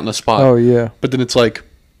hang out in a spot. Oh yeah. But then it's like,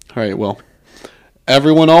 all right, well,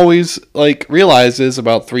 everyone always like realizes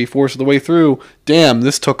about 3/4 of the way through, damn,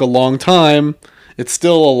 this took a long time. It's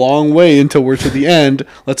still a long way until we're to the end.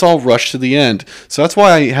 Let's all rush to the end. So that's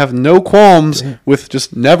why I have no qualms with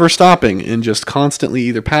just never stopping and just constantly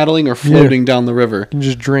either paddling or floating down the river. You can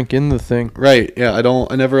just drink in the thing. Right. Yeah,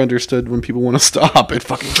 I never understood when people want to stop. It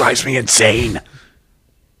fucking drives me insane.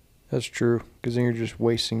 That's true, because then you're just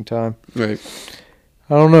wasting time. Right.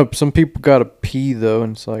 I don't know. Some people gotta pee though,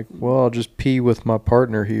 and it's like, well, I'll just pee with my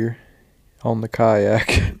partner here on the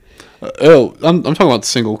kayak. I'm talking about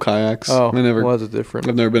single kayaks. Oh, well, that's different.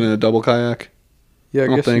 I've never been in a double kayak. Yeah, I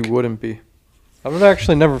guess you wouldn't be. I've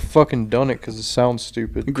actually never fucking done it because it sounds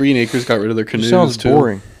stupid. Green Acres got rid of their canoes. It sounds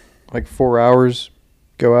boring. Like 4 hours,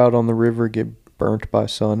 go out on the river, get burnt by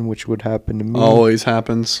sun, which would happen to me. Always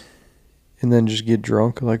happens. And then just get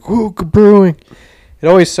drunk, like, whoa, brewing. It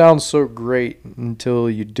always sounds so great until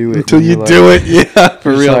you do it. Until you do it, yeah,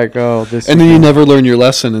 for real. Like, oh, this. And then you never learn your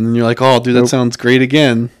lesson, and then you're like, oh, dude, that sounds great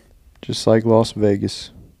again. Just like Las Vegas.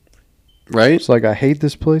 Right? It's like, I hate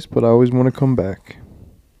this place, but I always want to come back.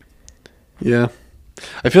 Yeah.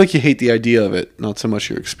 I feel like you hate the idea of it, not so much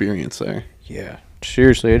your experience there. Yeah.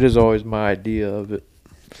 Seriously, it is always my idea of it.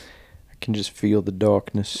 I can just feel the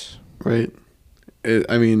darkness. Right. It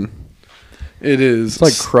is. It's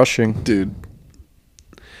like crushing. Dude.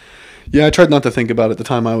 Yeah, I tried not to think about it the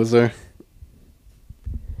time I was there.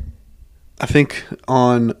 I think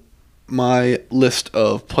on my list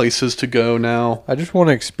of places to go now. I just want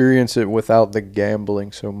to experience it without the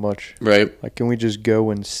gambling so much. Right. Like, can we just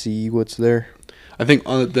go and see what's there? I think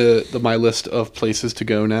on my list of places to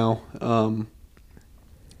go now,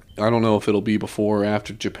 I don't know if it'll be before or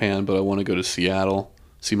after Japan, but I want to go to Seattle,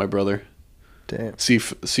 see my brother. Damn.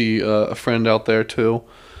 See a friend out there too.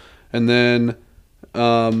 And then,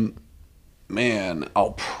 man,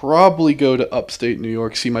 I'll probably go to upstate New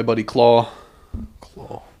York, see my buddy Claw.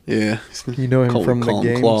 Claw. Yeah. You know him from the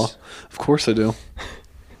games? Claw. Of course I do.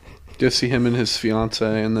 Go see him and his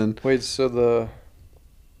fiance, and then... Wait, so the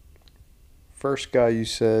first guy you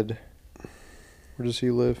said, where does he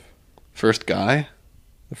live? First guy?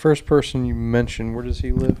 The first person you mentioned, where does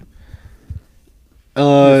he live?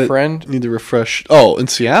 Your friend? Need to refresh... Oh, in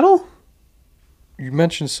Seattle? You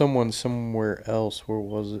mentioned someone somewhere else. Where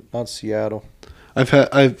was it? Not Seattle. I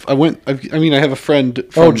have a friend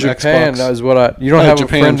from Japan. Xbox. That is what you don't have a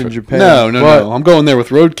friend in Japan. No. I'm going there with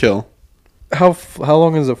Roadkill. How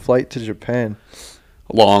long is a flight to Japan?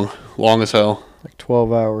 Long as hell. Like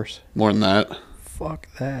 12 hours. More than that. Fuck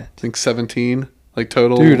that. I think 17, like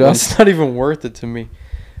total. Dude, that's not even worth it to me.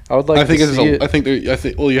 I would like to see it. I think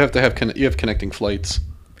you have to have connecting flights,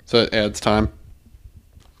 so it adds time.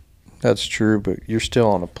 That's true, but you're still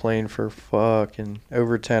on a plane for fucking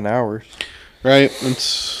over 10 hours. Right.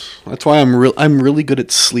 That's why I'm really good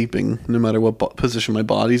at sleeping, no matter what position my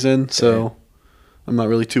body's in. So I'm not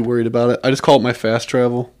really too worried about it. I just call it my fast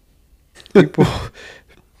travel. People,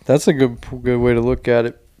 that's a good way to look at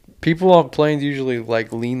it. People on planes usually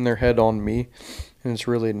like lean their head on me, and it's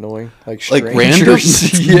really annoying. Like random.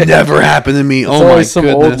 Yeah. Never happened to me. It's oh my some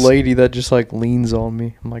goodness. old lady that just like leans on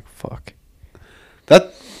me. I'm like, fuck.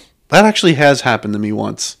 That actually has happened to me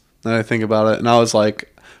once. Now I think about it, and I was like,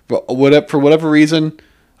 for whatever reason,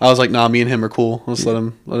 I was like, nah, me and him are cool. Let's let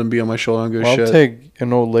him be on my shoulder and go shit. I'll take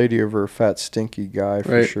an old lady over a fat stinky guy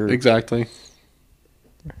for sure. Exactly.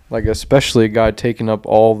 Like especially a guy taking up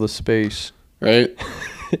all the space. Right.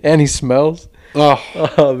 And he smells.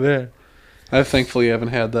 Oh man. I thankfully haven't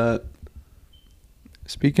had that.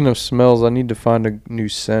 Speaking of smells, I need to find a new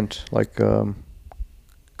scent like cologne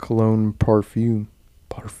parfum.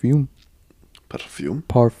 Parfum.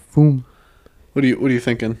 What are you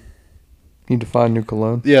thinking? Need to find new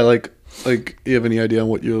cologne. Yeah, like you have any idea on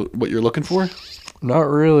what you're looking for? Not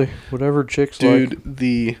really. Whatever chicks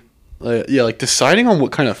Dude, like. Like deciding on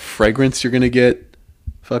what kind of fragrance you're gonna get.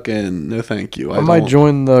 Fucking no, thank you. I might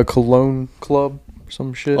join the cologne club or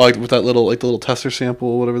some shit. Like with that little tester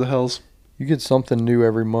sample, whatever the hell's. You get something new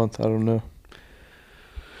every month. I don't know.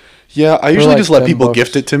 Yeah, I usually just let people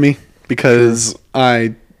gift it to me because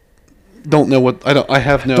I don't know what I don't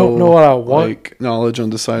know what I want, like knowledge on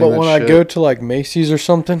deciding. But when I go to like Macy's or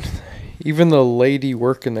something, even the lady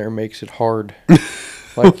working there makes it hard.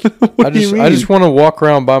 Like I just want to walk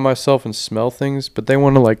around by myself and smell things, but they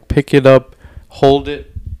want to like pick it up, hold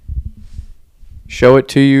it, show it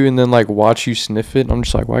to you and then like watch you sniff it. I'm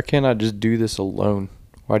just like, why can't I just do this alone?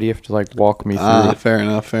 Why do you have to like walk me through it? Fair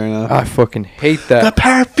enough. I fucking hate that. The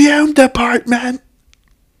perfume department.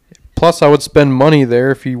 Plus, I would spend money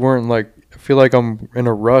there if you weren't like. I feel like I'm in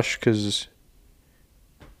a rush because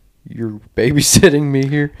you're babysitting me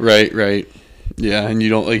here. Right. Yeah, and you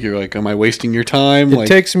don't like. You're like, am I wasting your time? It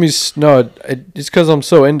takes me it's because I'm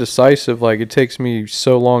so indecisive. Like it takes me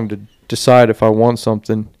so long to decide if I want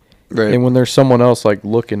something. Right. And when there's someone else like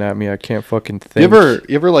looking at me, I can't fucking think.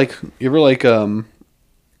 You ever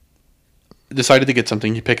decided to get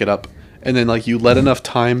something, you pick it up, and then like you let enough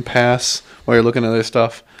time pass while you're looking at other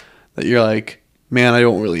stuff that you're like, man, I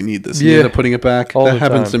don't really need this. You end up putting it back. That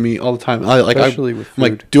happens to me all the time. Especially with food.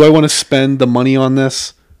 I'm like, do I want to spend the money on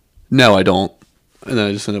this? No, I don't. And then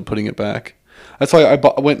I just end up putting it back. That's why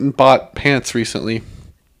I went and bought pants recently.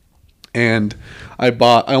 And I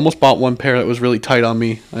almost bought one pair that was really tight on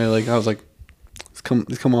me. I was like, it's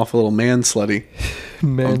come off a little man slutty.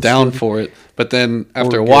 I'm down for it. But then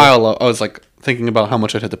after a while, I was like thinking about how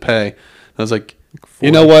much I'd have to pay. I was like,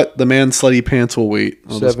 you know what? The man slutty pants will wait.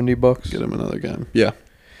 I'll $70. Get him another gun. Yeah.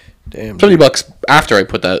 Damn. $70 after I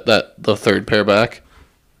put the third pair back.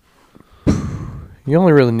 You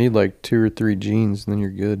only really need like 2 or 3 jeans, and then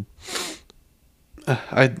you're good.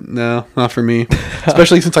 No, not for me.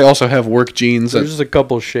 Especially since I also have work jeans. There's just a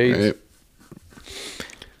couple shades. Right.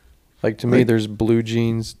 Like to me, there's blue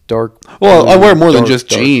jeans, dark. Well, blue, I wear more than just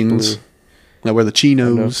jeans. Blue. I wear the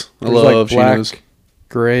chinos. I There's love like black, chinos.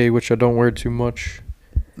 gray, which I don't wear too much.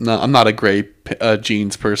 No, I'm not a gray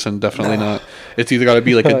jeans person. Definitely not. It's either got to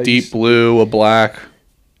be like a deep blue, a black,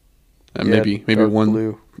 and maybe one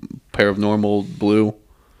blue. Pair of normal blue.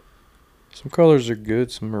 Some colors are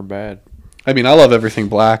good, some are bad. I mean, I love everything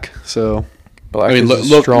black. So, Black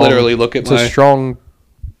literally look at it's a strong,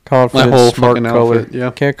 confident, my whole smart fucking color. outfit. Yeah,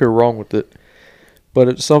 can't go wrong with it.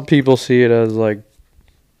 But some people see it as like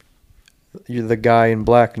you're the guy in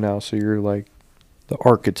black now, so you're like the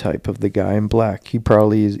archetype of the guy in black. He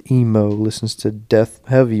probably is emo, listens to death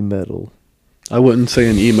heavy metal. I wouldn't say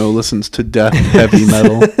an emo listens to death heavy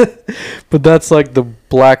metal. But that's like the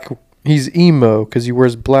black. He's emo because he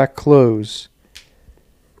wears black clothes.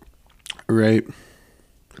 Right.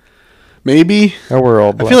 Maybe. I wear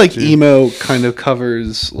all black. I feel like too. emo kind of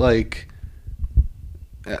covers like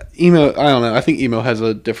emo. I don't know. I think emo has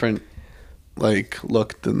a different like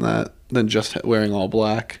look than just wearing all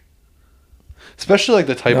black. Especially like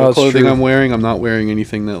the type of clothing I'm wearing. I'm not wearing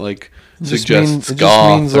anything that like suggests goth. It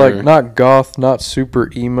just means like not goth, not super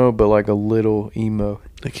emo, but like a little emo.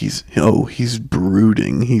 Like he's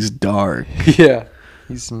brooding. He's dark. Yeah.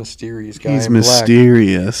 He's a mysterious guy. He's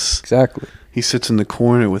mysterious. Black. Exactly. He sits in the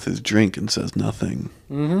corner with his drink and says nothing.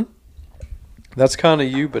 Mm-hmm. That's kind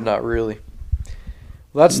of you, but not really.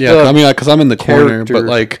 That's I mean, because I'm in the corner, but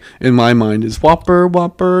like in my mind is Whopper,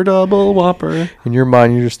 Whopper, double Whopper. In your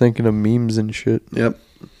mind, you're just thinking of memes and shit. Yep.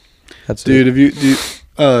 That's dude.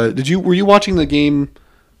 Were you watching the game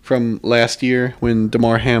from last year when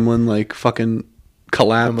DeMar Hamlin like fucking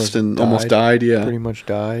collapsed almost died? Yeah, pretty much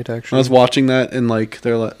died. Actually, I was watching that and like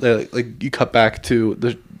they're like you cut back to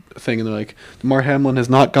the thing and they're like DeMar Hamlin has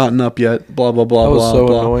not gotten up yet. Blah blah blah. That was so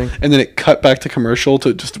annoying. And then it cut back to commercial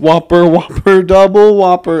to just Whopper, Whopper, double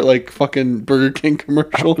Whopper, like fucking Burger King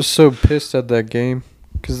commercial. I was so pissed at that game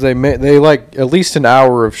because they like at least an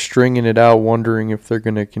hour of stringing it out, wondering if they're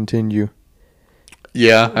gonna continue.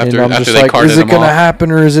 Yeah, after they carted him off. Is it gonna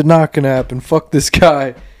happen or is it not gonna happen? Fuck this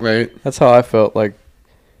guy. Right. That's how I felt. Like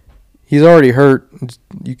he's already hurt.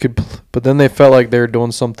 But then they felt like they were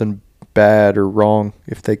doing something bad or wrong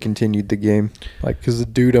if they continued the game, like because the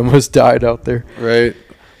dude almost died out there. Right.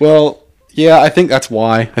 Well, yeah, I think that's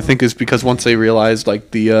why. I think it's because once they realized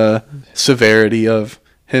like the severity of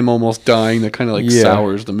him almost dying, that kind of like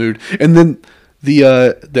sours the mood. And then the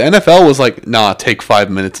NFL was like, nah, take 5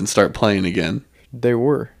 minutes and start playing again. They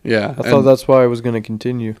were. Yeah. I thought that's why it was going to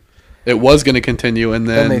continue. It was going to continue, and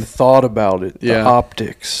then they thought about it. The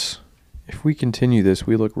optics. If we continue this,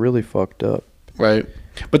 we look really fucked up. Right.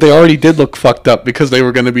 But they already did look fucked up because they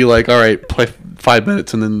were going to be like, all right, play 5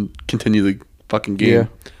 minutes and then continue the fucking game. Yeah.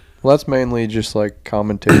 Well, that's mainly just like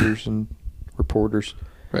commentators and reporters.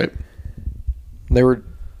 Right. They were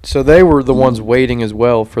the ones waiting as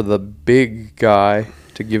well for the big guy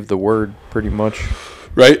to give the word, pretty much.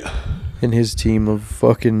 Right. In his team of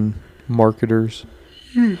fucking marketers.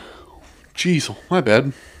 Jeez, my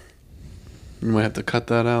bad. You might have to cut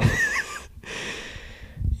that out.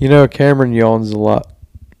 You know, Cameron yawns a lot.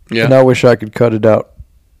 Yeah. And I wish I could cut it out.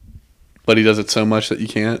 But he does it so much that you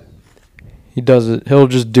can't? He does it. He'll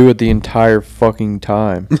just do it the entire fucking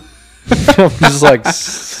time. I'm just like,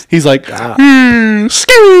 he's like,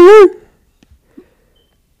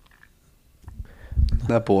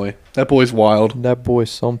 that boy's wild. That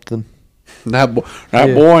boy's something. That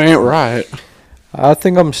boy ain't right. I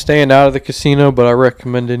think I'm staying out of the casino, but I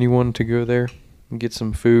recommend anyone to go there and get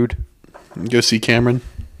some food. Go see Cameron.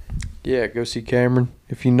 Yeah, go see Cameron.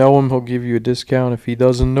 If you know him, he'll give you a discount. If he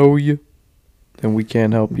doesn't know you, then we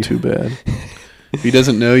can't help you. Too bad. If he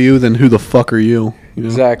doesn't know you, then who the fuck are you? You know?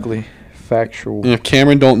 Exactly. Factual. And if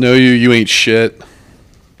Cameron don't know you, you ain't shit.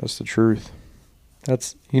 That's the truth.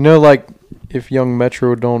 That's, like, if Young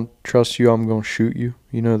Metro don't trust you, I'm going to shoot you.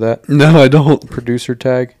 You know that? No, I don't. Producer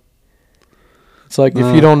tag. It's like,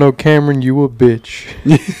 if you don't know Cameron, you a bitch.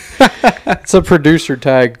 It's a producer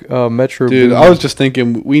tag, Metro. Dude, Boomin. I was just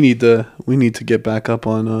thinking we need to get back up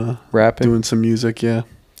on rapping, doing some music. Yeah,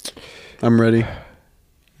 I'm ready.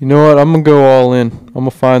 You know what? I'm gonna go all in. I'm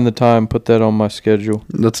gonna find the time, put that on my schedule.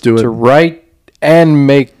 Let's do it. To write and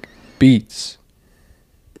make beats.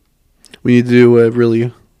 We need to do a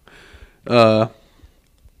really. Or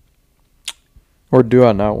do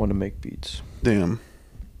I not want to make beats? Damn.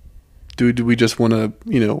 Do we just want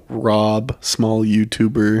to, rob small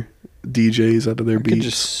YouTuber DJs out of their beats? Could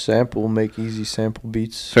just make easy sample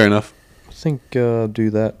beats. Fair enough. I think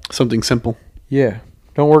do that. Something simple. Yeah.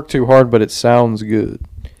 Don't work too hard, but it sounds good.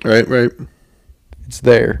 Right. It's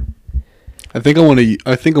there. I think I want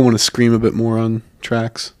to scream a bit more on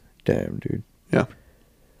tracks. Damn, dude. Yeah.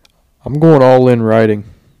 I'm going all in writing.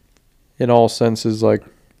 In all senses, like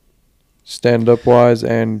stand-up wise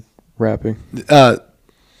and rapping.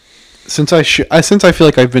 Since I feel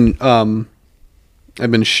like I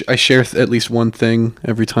share at least one thing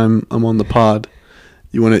every time I'm on the pod.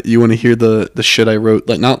 You want to hear the shit I wrote,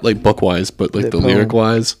 like not like book wise, but like the lyric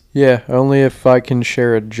wise. Yeah, only if I can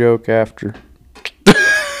share a joke after.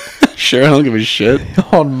 Sure, I don't give a shit.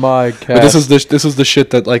 On my cast. But this is the shit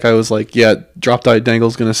that like I was like, yeah, Drop Die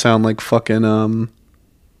Dangle's gonna sound like fucking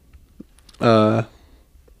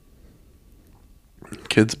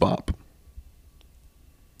Kids Bop.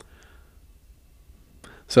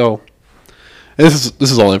 So this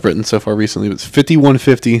is all I've written so far recently. It's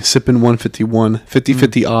 51-50, sipping 151,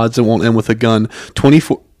 50-50 odds it won't end with a gun,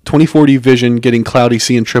 2040 vision, getting cloudy,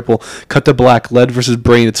 seeing triple, cut to black, lead versus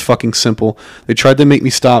brain, it's fucking simple. They tried to make me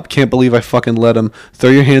stop, can't believe I fucking let them.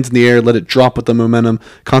 Throw your hands in the air, let it drop with the momentum.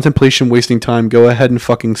 Contemplation wasting time, go ahead and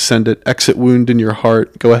fucking send it. Exit wound in your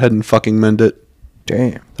heart, go ahead and fucking mend it.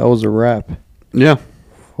 Damn, that was a rap. Yeah.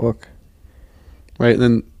 Fuck. Right, and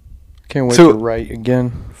then... Can't wait to write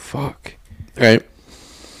again. Fuck. Right.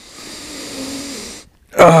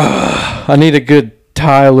 I need a good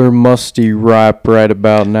Tyler Musty rap right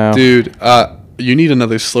about now. Dude, you need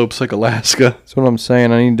another Slopes Like Alaska. That's what I'm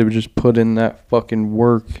saying. I need to just put in that fucking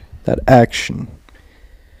work, that action.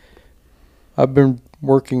 I've been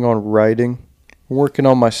working on writing, working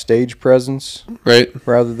on my stage presence. Right.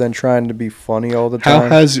 Rather than trying to be funny all the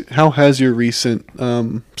time. How has your recent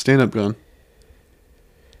stand-up gone?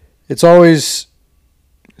 It's always...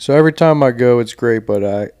 So every time I go, it's great, but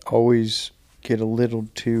I always get a little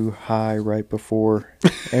too high right before.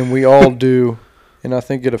 And we all do. And I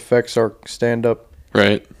think it affects our stand-up.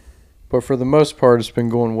 Right. But for the most part, it's been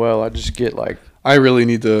going well. I just get like... I really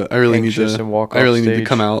need to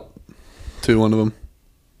come out to one of them.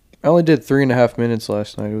 I only did 3.5 minutes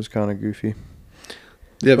last night. It was kind of goofy.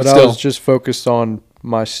 Yeah, but I still. was just focused on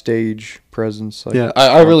my stage presence. Like, yeah,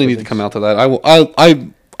 I really need to come out to that.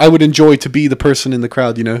 I would enjoy to be the person in the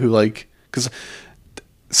crowd, who like... Because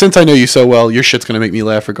since I know you so well, your shit's going to make me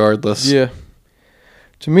laugh regardless. Yeah.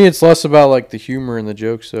 To me, it's less about like the humor and the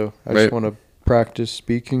jokes, though. I just want to practice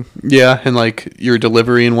speaking. Yeah, and like your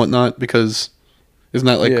delivery and whatnot, because isn't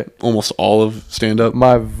that like almost all of stand-up?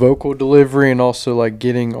 My vocal delivery and also like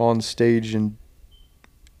getting on stage and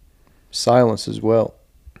silence as well.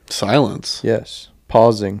 Silence? Yes.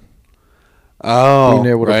 Pausing. Oh, being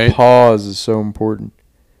able to pause is so important.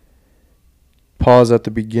 Pause at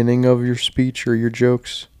the beginning of your speech or your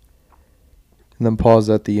jokes, and then pause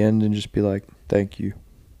at the end and just be like, thank you.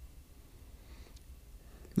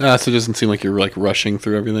 So it doesn't seem like you're like rushing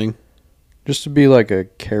through everything. Just to be like a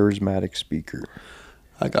charismatic speaker.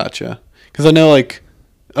 I gotcha. Because I know like,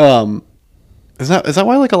 is that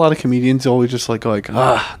why like a lot of comedians always just like go like,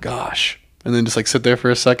 gosh, and then just like sit there for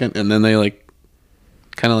a second and then they like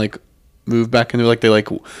kind of like move back into like they like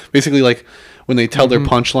basically like when they tell their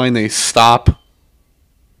punchline they stop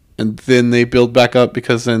and then they build back up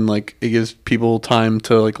because then like it gives people time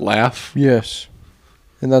to like laugh. Yes.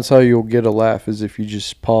 And that's how you'll get a laugh, is if you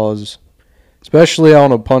just pause, especially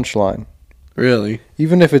on a punchline. Really?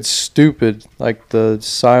 Even if it's stupid, like the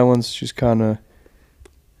silence just kind of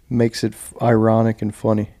makes it ironic and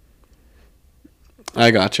funny.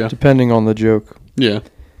 I gotcha. Depending on the joke. Yeah.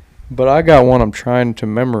 But I got one I'm trying to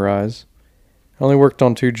memorize. I only worked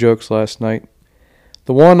on 2 jokes last night.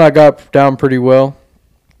 The one I got down pretty well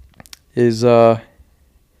is, so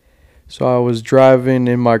I was driving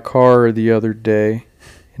in my car the other day,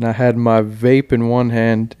 and I had my vape in one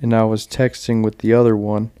hand, and I was texting with the other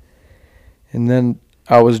one. And then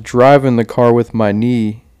I was driving the car with my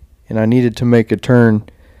knee, and I needed to make a turn.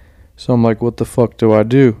 So I'm like, what the fuck do I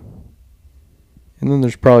do? And then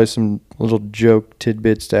there's probably some little joke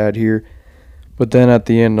tidbits to add here. But then at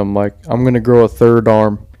the end, I'm like, I'm going to grow a third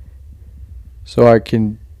arm so I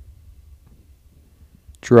can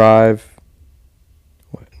drive.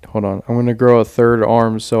 Hold on. I'm going to grow a third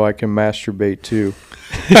arm so I can masturbate too.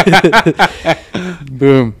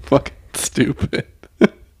 Boom. Fucking stupid.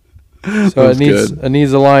 So it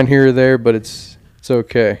needs a line here or there, but it's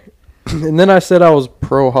okay. And then I said I was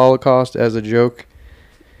pro-Holocaust as a joke,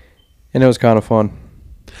 and it was kind of fun.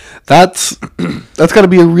 That's got to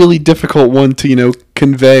be a really difficult one to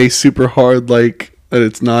convey super hard, like that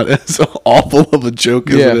it's not as awful of a joke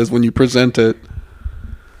as it is when you present it.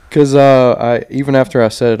 Because I even after I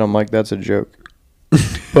said it, I'm like, that's a joke.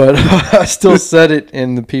 But I still said it,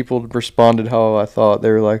 and the people responded how I thought. They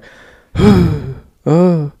were like,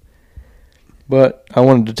 oh. But I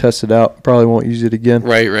wanted to test it out. Probably won't use it again.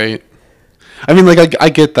 Right. I mean, like, I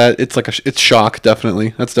get that. It's like it's shock,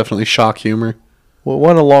 definitely. That's definitely shock humor. Well, it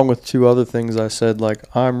went along with 2 other things I said, like,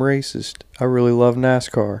 I'm racist. I really love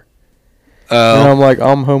NASCAR. And I'm like,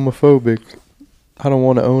 I'm homophobic. I don't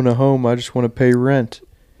want to own a home. I just want to pay rent.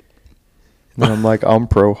 And then I'm like, I'm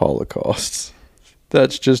pro-Holocaust.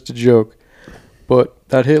 That's just a joke. But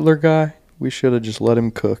that Hitler guy, we should have just let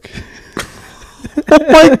him cook.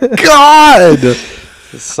 Oh my God!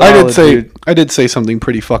 Solid, I did say something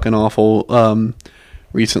pretty fucking awful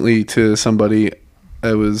recently to somebody.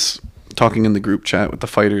 I was talking in the group chat with the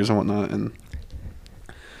fighters and whatnot, and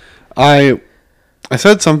I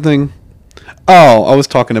said something. Oh, I was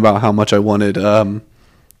talking about how much I wanted to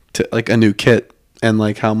like a new kit, and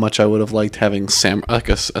like how much I would have liked having a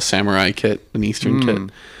samurai kit, an Eastern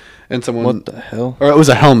kit. And someone, what the hell? Or it was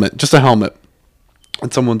a helmet, just a helmet.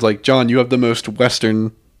 And someone's like, John, you have the most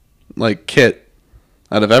Western like kit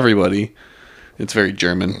out of everybody. It's very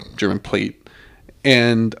German plate.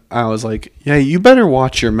 And I was like, yeah, you better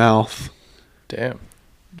watch your mouth. Damn.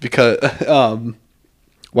 Because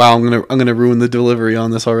wow, I'm gonna ruin the delivery on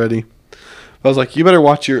this already. I was like, you better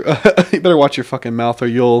watch your fucking mouth, or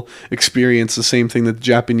you'll experience the same thing that the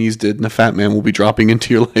Japanese did, and a fat man will be dropping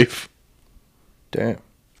into your life. Damn.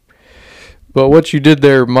 But what you did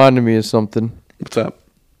there reminded me of something. What's up?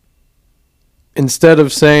 Instead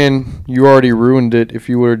of saying you already ruined it, if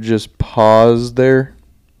you would have just paused there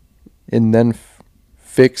and then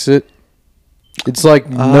fix it, it's like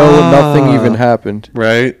nothing even happened.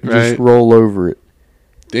 Right. Just roll over it.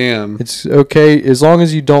 Damn. It's okay as long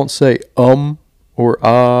as you don't say or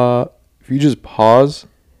if you just pause,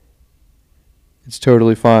 it's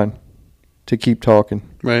totally fine to keep talking.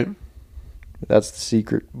 Right. That's the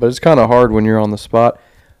secret. But it's kind of hard when you're on the spot.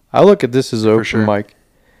 I look at this as open mic.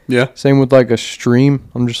 Yeah. Same with like a stream.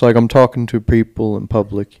 I'm just like, I'm talking to people in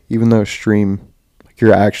public, even though stream, like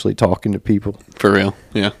you're actually talking to people. For real.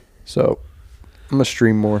 Yeah. So I'm gonna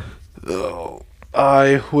stream more. Oh,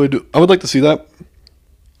 I would like to see that.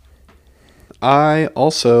 I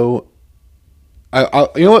also,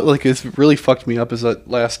 you know what, like, it's really fucked me up is that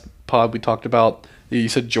last pod we talked about, you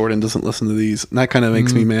said Jordan doesn't listen to these, and that kind of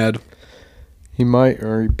makes me mad. He might,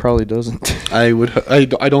 or he probably doesn't. I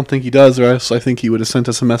don't think he does, or else I think he would have sent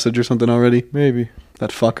us a message or something already. Maybe.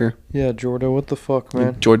 That fucker. Yeah, Jordo, what the fuck,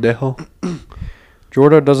 man? Jordejo.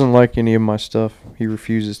 Jordo doesn't like any of my stuff. He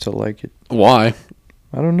refuses to like it. Why?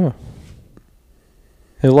 I don't know.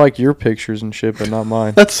 He'll like your pictures and shit, but not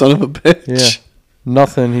mine. That son of a bitch. Yeah.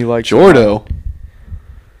 Nothing he likes. Jordo.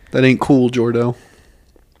 That ain't cool, Jordo.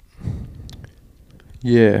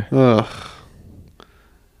 Yeah. Ugh.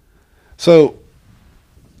 So,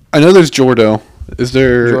 I know there's Jordo. Is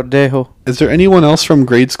there anyone else from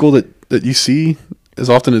grade school that you see as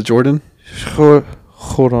often as Jordan?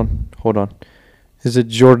 Hold on. Is it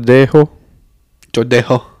Jordejo?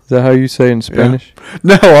 Jordejo. Is that how you say in Spanish? Yeah.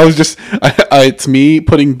 No, I was just... it's me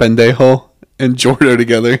putting Bendejo and Jordo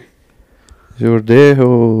together.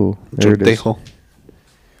 Jordejo. Jordejo.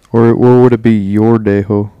 Or would it be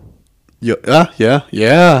Yordejo? Yeah.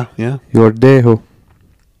 Yordejo.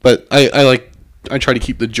 But I try to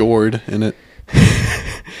keep the Jord in it.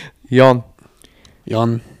 Jan.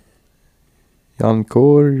 Jan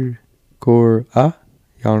Cora.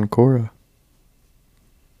 Jan Cora.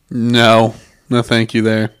 No, thank you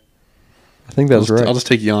there. I think that's right. I'll just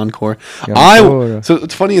take Jan-Core. Jan-Core. So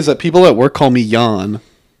it's funny is that people at work call me Jan,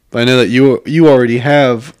 but I know that you already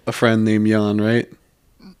have a friend named Jan, right?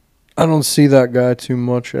 I don't see that guy too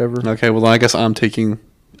much ever. Okay, well I guess I'm taking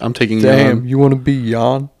Damn, Jan. you want to be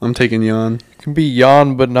Jan? I'm taking Jan. You can be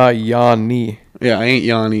Jan, but not Yanni. Yeah, I ain't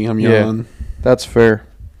Yanni. I'm Jan. Yeah, that's fair.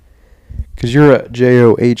 Because you're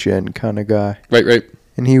a John kind of guy. Right.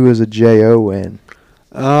 And he was a Jon.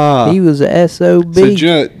 Ah. He was a SOB.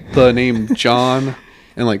 So the name John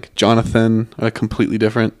and like Jonathan are completely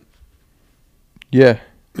different. Yeah.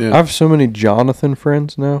 I have so many Jonathan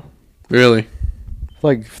friends now. Really?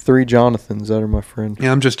 Like 3 Jonathans that are my friends.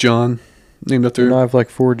 Yeah, I'm just John. Named after. And I have like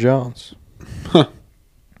 4 Johns. Huh.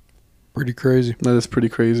 Pretty crazy. That is pretty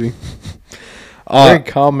crazy. Very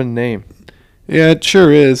common name. Yeah, it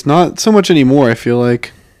sure is. Not so much anymore, I feel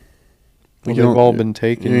like. Well, they've all been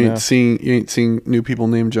taken. You ain't seeing new people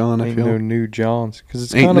named John, I feel. No new Johns. Because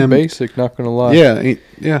it's kind of basic, not going to lie. Yeah,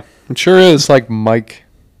 it sure is. It's like Mike.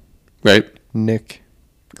 Right. Nick.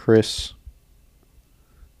 Chris.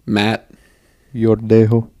 Matt.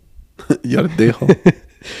 Yordejo. Yordejo.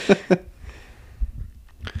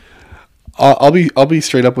 I'll be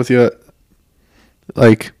straight up with you.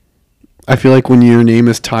 Like, I feel like when your name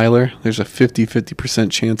is Tyler, there's a 50%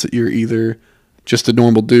 chance that you're either just a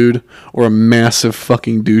normal dude or a massive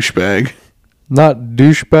fucking douchebag. Not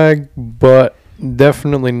douchebag, but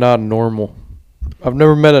definitely not normal. I've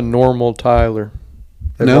never met a normal Tyler.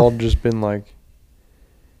 They've all just been like,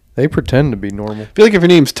 they pretend to be normal. I feel like if your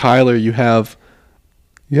name's Tyler, you have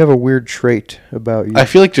a weird trait about you. I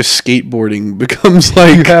feel like just skateboarding becomes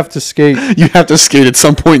like... You have to skate. You have to skate at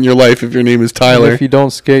some point in your life if your name is Tyler. And if you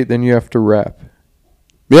don't skate, then you have to rap.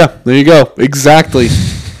 Yeah, there you go. Exactly.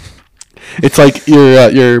 It's like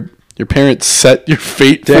your parents set your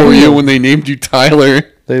fate for you when they named you Tyler.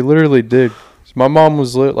 They literally did. My mom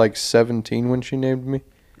was like 17 when she named me.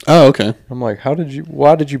 Oh, okay. I'm like,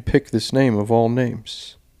 why did you pick this name of all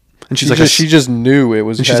names? And she just knew it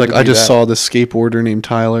was. And she's like, I just saw this skateboarder named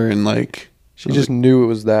Tyler, and like she just knew it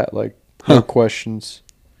was that. Like, no questions.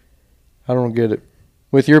 I don't get it.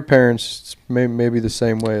 With your parents, it's maybe the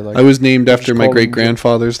same way. Like, I was named after my great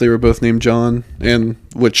grandfathers. They were both named John, and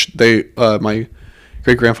which my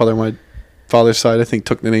great grandfather on my father's side, I think,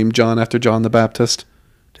 took the name John after John the Baptist.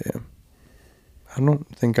 Damn. I don't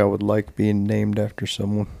think I would like being named after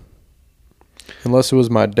someone. Unless it was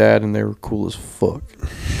my dad and they were cool as fuck.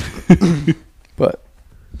 But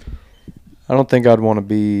I don't think I'd want to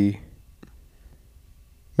be...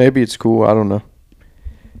 Maybe it's cool. I don't know.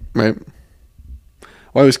 Right.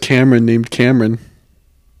 Why was Cameron named Cameron?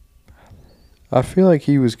 I feel like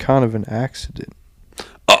he was kind of an accident.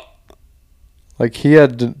 Like, he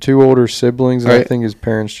had 2 older siblings, and I think his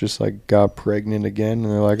parents just, like, got pregnant again, and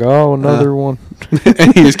they're like, oh, another one.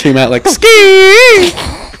 And he just came out like, ski!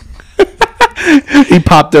 He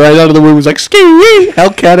popped right out of the womb, was like, ski!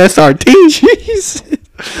 Hellcat SRT! Jeez!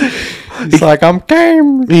 He's like, I'm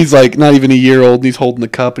Cameron. He's like not even a year old, and he's holding the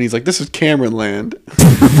cup, and he's like, this is Cameron land.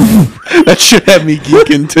 That should have me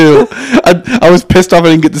geeking, too. I was pissed off I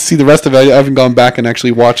didn't get to see the rest of it. I haven't gone back and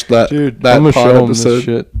actually watched that I'm gonna show him this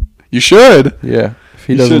shit. You should. Yeah, if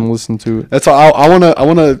he doesn't listen to it. That's all. I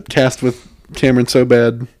wanna cast with Cameron so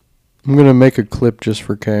bad. I'm gonna make a clip just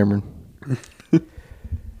for Cameron.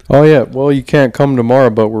 Oh yeah, well you can't come tomorrow,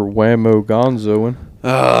 but we're whammo gonzoing.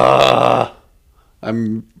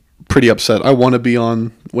 I'm pretty upset. I want to be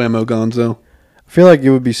on Whammo Gonzo. I feel like it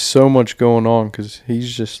would be so much going on because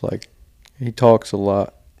he's just like, he talks a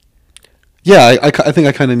lot. Yeah, I think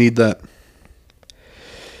I kind of need that.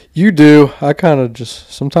 You do. I kind of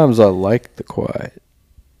just, sometimes I like the quiet.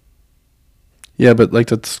 Yeah, but like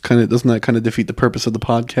doesn't that kind of defeat the purpose of the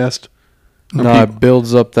podcast? No, it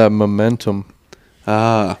builds up that momentum.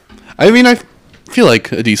 I mean, I feel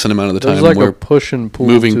like a decent amount of the time like we're a push and pull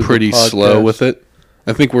moving pretty slow with it.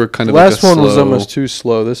 I think we're kind of last one was almost too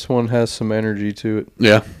slow. This one has some energy to it.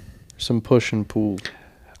 Yeah. Some push and pull.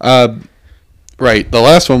 Right. The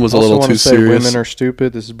last one was a little too serious. Women are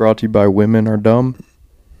stupid. This is brought to you by Women Are Dumb.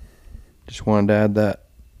 Just wanted to add that.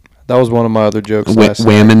 That was one of my other jokes last night.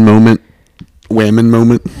 Whammon moment. Whammon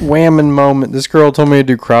moment. Whammon moment. This girl told me to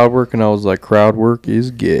do crowd work, and I was like, crowd work is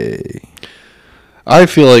gay. I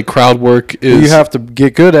feel like crowd work is... You have to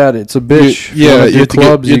get good at it. It's a bitch. You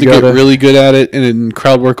have to get really good at it. And in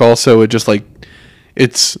crowd work also, it just like...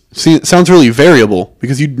 it sounds really variable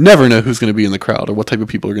because you never know who's going to be in the crowd or what type of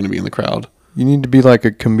people are going to be in the crowd. You need to be like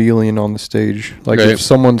a chameleon on the stage. Like if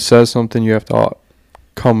someone says something, you have to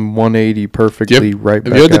come 180 perfectly right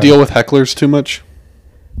back. Have you had to deal with hecklers too much?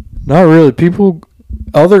 Not really.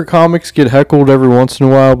 Other comics get heckled every once in a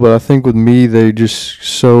while, but I think with me, they just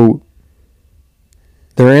so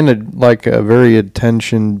they're in a very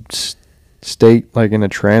attention state, like in a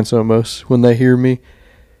trance almost when they hear me,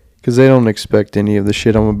 because they don't expect any of the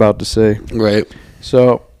shit I'm about to say. Right.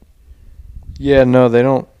 So, yeah, no, they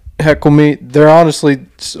don't heckle me. They're honestly,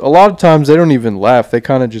 a lot of times they don't even laugh. They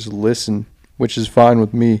kind of just listen, which is fine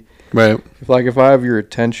with me. Right. If I have your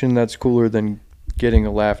attention, that's cooler than getting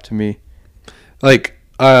a laugh to me. Like,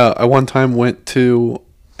 I one time went to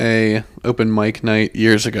a open mic night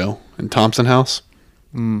years ago in Thompson House.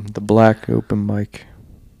 The black open mic.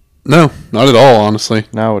 No, not at all, honestly.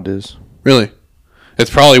 Now it is. Really? It's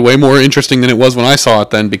probably way more interesting than it was when I saw it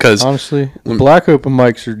then, because... Honestly, black open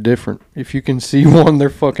mics are different. If you can see one, they're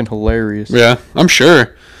fucking hilarious. Yeah, I'm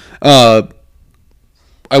sure.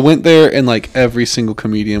 I went there, and, like, every single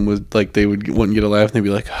comedian was, like, wouldn't get a laugh, and they'd be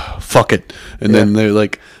like, oh, fuck it. And then they'd,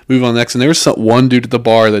 like, move on next. And there was one dude at the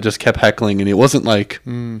bar that just kept heckling, and it wasn't, like,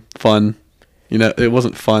 fun. You know, it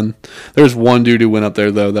wasn't fun. There was one dude who went up there,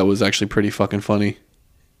 though, that was actually pretty fucking funny.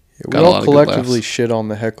 We all collectively shit on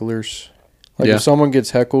the hecklers. Like, if someone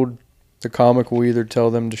gets heckled, the comic will either tell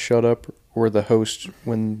them to shut up, or the host,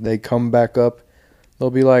 when they come back up,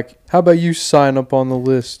 they'll be like, how about you sign up on the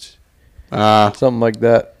list? Something like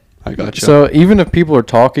that. I gotcha. So even if people are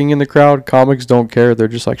talking in the crowd, comics don't care. They're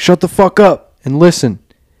just like, shut the fuck up and listen.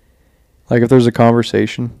 Like, if there's a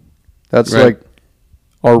conversation, that's like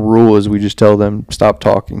our rule is we just tell them, stop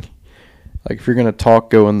talking. Like, if you're going to talk,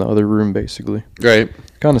 go in the other room, basically. Right.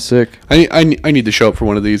 Kind of sick. I need to show up for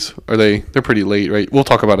one of these. They're pretty late, right? We'll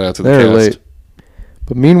talk about it after the cast. They're late.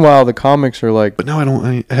 But meanwhile, the comics are like... But now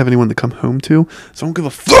I have anyone to come home to, so I don't give a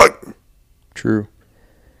fuck. True.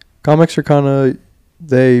 Comics are kind of...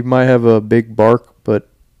 They might have a big bark, but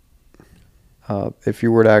if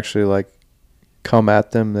you were to actually, like, come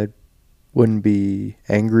at them, they wouldn't be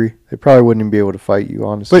angry. They probably wouldn't even be able to fight you,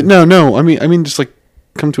 honestly. But no. I mean, just, like,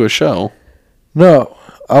 come to a show. No.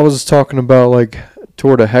 I was talking about, like,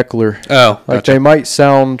 toward a heckler. Oh, like, gotcha. they might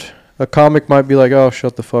sound... A comic might be like, oh,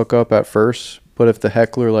 shut the fuck up at first. But if the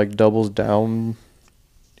heckler, like, doubles down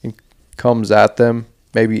and comes at them,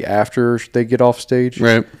 maybe after they get off stage,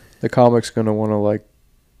 right, the comic's going to want to, like,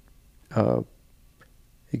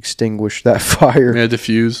 extinguish that fire. Yeah,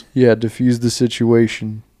 diffuse. Yeah, diffuse the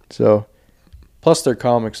situation. So, plus they're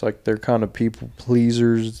comics, like, they're kind of people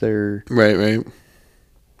pleasers. They're right.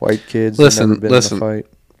 White kids. Listen. Never been in a fight.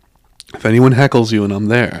 If anyone heckles you and I'm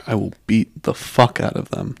there, I will beat the fuck out of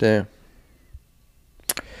them. Damn.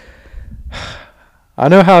 I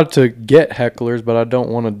know how to get hecklers, but I don't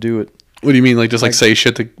want to do it. What do you mean, like just like say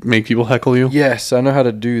shit to make people heckle you? Yes, I know how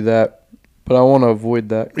to do that, but I want to avoid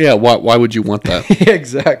that. Yeah, why would you want that? Yeah,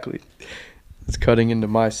 exactly. It's cutting into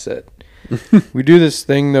my set. We do this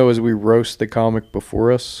thing, though, as we roast the comic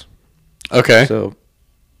before us. Okay. So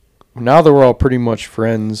now that we're all pretty much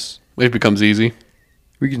friends, it becomes easy.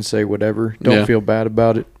 We can say whatever. Don't feel bad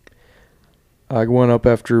about it. I went up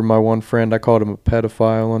after my one friend. I called him a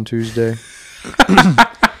pedophile on Tuesday.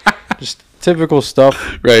 Just typical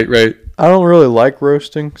stuff. Right. I don't really like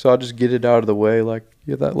roasting, so I'll just get it out of the way. Like,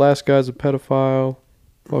 yeah, that last guy's a pedophile.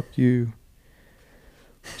 Fuck you.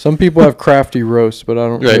 Some people have crafty roasts, but I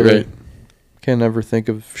don't really can't ever think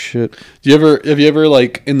of shit. Have you ever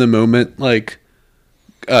like in the moment like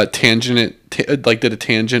did a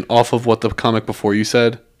tangent off of what the comic before you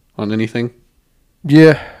said on anything?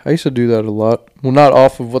 Yeah, I used to do that a lot. Well, not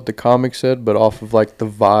off of what the comic said, but off of like the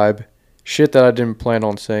vibe. Shit that I didn't plan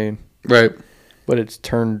on saying. Right. But it's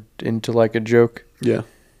turned into like a joke. Yeah.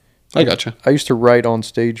 I gotcha. I used to write on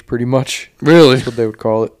stage pretty much. Really? That's what they would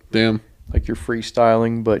call it. Damn. Like you're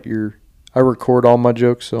freestyling, but I record all my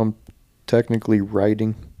jokes, so I'm technically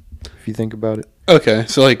writing, if you think about it. Okay.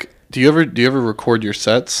 So like do you ever record your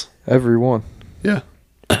sets? Every one. Yeah.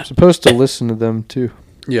 I'm supposed to listen to them too.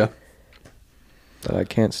 Yeah. But I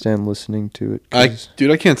can't stand listening to it. I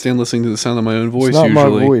can't stand listening to the sound of my own voice. It's not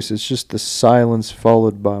usually. my voice. It's just the silence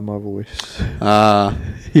followed by my voice. Yes.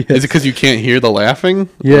 Is it because you can't hear the laughing?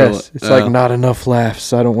 Yes. It's like not enough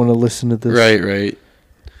laughs. I don't want to listen to this. Right.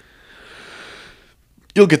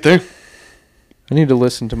 You'll get there. I need to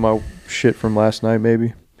listen to my shit from last night,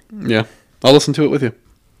 maybe. Yeah. I'll listen to it with you.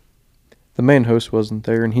 The main host wasn't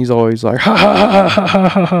there, and he's always like, ha, ha, ha, ha,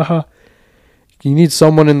 ha, ha, ha. You need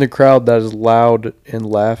someone in the crowd that is loud and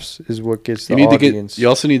laughs is what gets the audience. You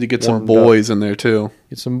also need to get some boys in there, too.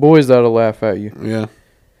 Get some boys that'll laugh at you. Yeah.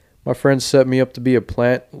 My friend set me up to be a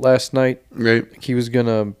plant last night. Right. He was going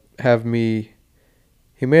to have me...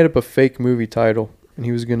 He made up a fake movie title, and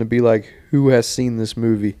he was going to be like, who has seen this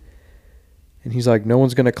movie? And he's like, no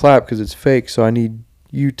one's going to clap because it's fake, so I need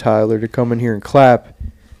you, Tyler, to come in here and clap.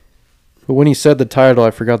 But when he said the title, I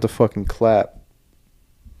forgot to fucking clap.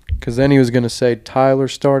 Because then he was going to say Tyler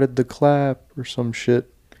started the clap or some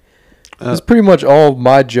shit. It's pretty much all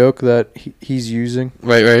my joke that he's using.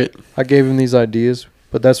 Right. I gave him these ideas,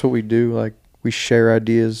 but that's what we do. Like, we share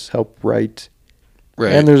ideas, help write.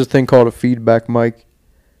 Right. And there's a thing called a feedback mic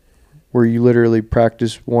where you literally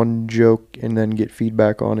practice one joke and then get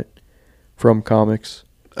feedback on it from comics.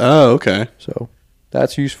 Oh, okay. So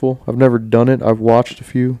that's useful. I've never done it. I've watched a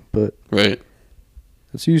few, but right.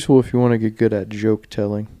 It's useful if you want to get good at joke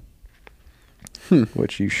telling,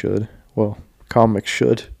 which you should. Well, comics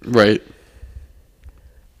should. Right.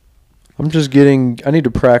 I need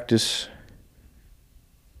to practice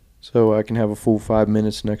so I can have a full 5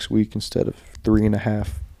 minutes next week instead of 3.5.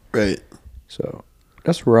 Right. So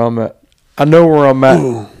that's where I'm at. I know where I'm at.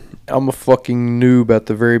 Ooh. I'm a fucking noob at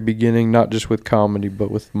the very beginning, not just with comedy,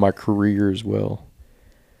 but with my career as well.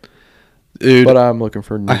 Dude, but I'm looking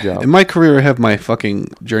for a new job. In my career, I have my fucking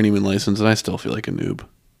journeyman license, and I still feel like a noob.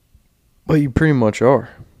 Well, you pretty much are.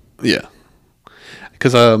 Yeah.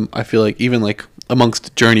 Because I feel like even like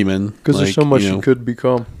amongst journeymen, because there's so much you could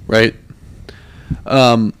become. Right.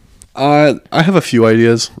 I have a few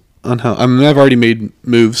ideas on how. I've already made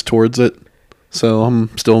moves towards it, so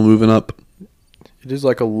I'm still moving up. It is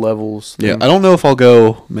like a levels thing. Yeah, I don't know if I'll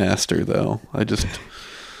go master though.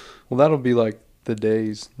 Well, that'll be like the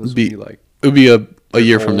days. It would be a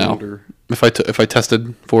year from now. If I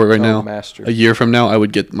tested for it right now, master. A year from now, I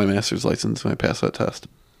would get my master's license when I pass that test.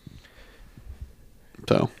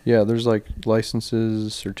 So yeah, there's like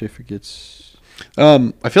licenses, certificates.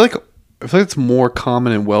 I feel like it's more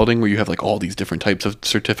common in welding where you have like all these different types of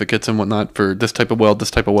certificates and whatnot for this type of weld,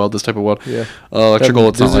 this type of weld, this type of weld. Yeah. Electrical,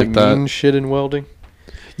 it's not like that. Does it mean shit in welding?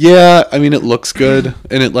 Yeah, I mean it looks good,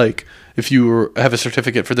 and it like if you have a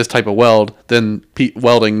certificate for this type of weld, then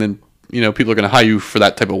welding, then people are going to hire you for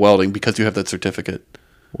that type of welding because you have that certificate.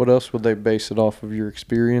 What else would they base it off of? Your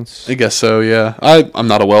experience? I guess so. Yeah, I'm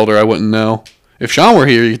not a welder. I wouldn't know. If Sean were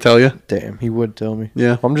here, he'd tell you. Damn, he would tell me.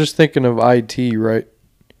 Yeah. I'm just thinking of IT, right?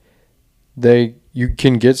 You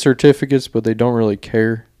can get certificates, but they don't really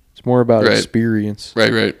care. It's more about experience.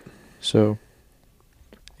 Right. So,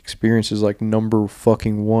 experience is like number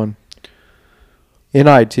fucking one. In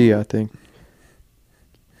IT, I think.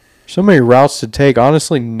 So many routes to take.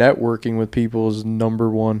 Honestly, networking with people is number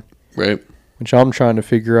one. Right. Which I'm trying to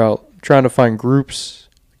figure out. Trying to find groups,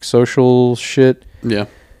 like social shit. Yeah.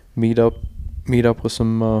 Meet up with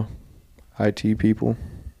some IT people.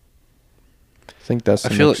 I think that's the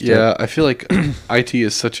next step. I feel like IT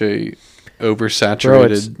is such a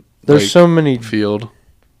oversaturated there's so many field.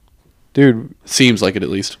 Dude, seems like it at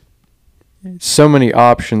least. So many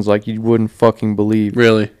options like you wouldn't fucking believe.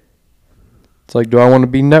 Really? It's like, do I want to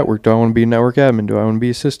be network? Do I want to be a network admin? Do I want to be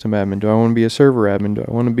a system admin? Do I want to be a server admin? Do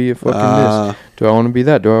I want to be a fucking this? Do I want to be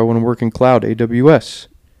that? Do I want to work in cloud, AWS?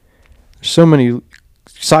 There's so many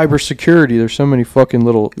cybersecurity. There's so many fucking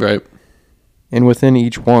little... Right. And within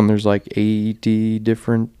each one, there's like 80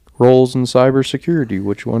 different roles in cybersecurity.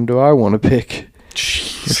 Which one do I want to pick?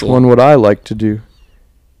 Jeez. Which one would I like to do?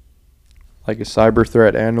 Like a cyber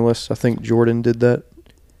threat analyst. I think Jordan did that.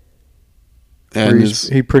 And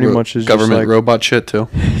he pretty much is government just like, robot shit too.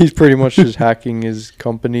 He's pretty much just hacking his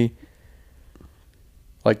company,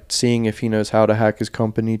 like seeing if he knows how to hack his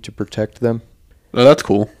company to protect them. Oh, that's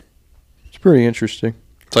cool. It's pretty interesting.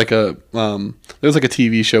 It's like there's like a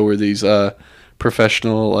TV show where these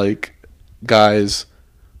professional like guys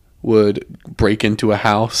would break into a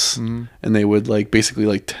house and they would like basically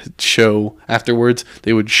like show afterwards.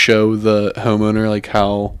 They would show the homeowner like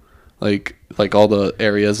how like all the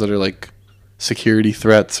areas that are like security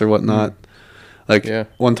threats or whatnot.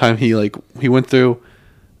 One time he went through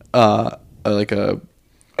I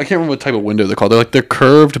can't remember what type of window they're called. They're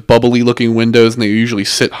curved, bubbly looking windows, and they usually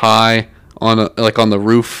sit high on the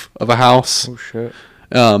roof of a house. Oh shit.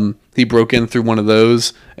 He broke in through one of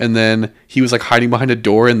those, and then he was like hiding behind a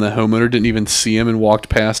door, and the homeowner didn't even see him and walked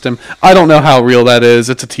past him. I don't know how real that is.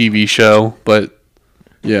 It's a TV show, but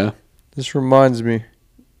yeah. This reminds me.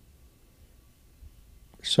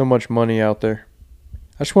 So much money out there.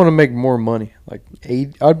 I just want to make more money. Like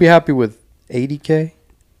I'd be happy with 80K,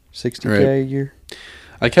 60K a year.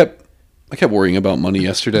 I kept worrying about money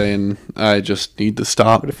yesterday, and I just need to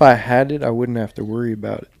stop. But if I had it, I wouldn't have to worry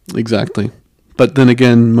about it. Exactly. But then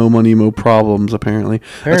again, more money, more problems, apparently.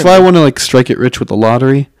 That's why I want to like strike it rich with the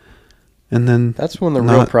lottery, and then that's when the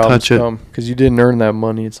real problems come, because you didn't earn that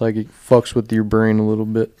money. It's like it fucks with your brain a little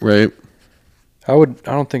bit. Right. I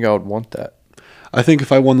don't think I would want that. I think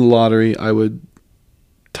if I won the lottery, I would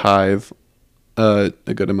tithe a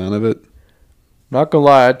good amount of it. Not gonna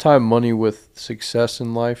lie, I tie money with success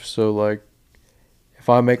in life. So like, if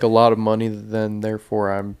I make a lot of money, then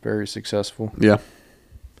therefore I'm very successful. Yeah.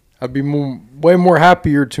 I'd be way more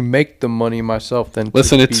happier to make the money myself than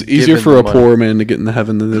Listen, to it's be easier given for the a money. poor man to get into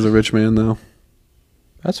heaven than it is a rich man, though.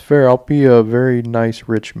 That's fair. I'll be a very nice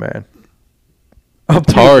rich man. I'll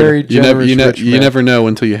It's be hard. a very generous rich You man. never know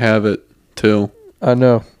until you have it, too. I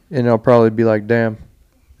know. And I'll probably be like, damn,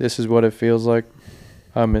 this is what it feels like.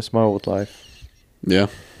 I miss my old life. Yeah.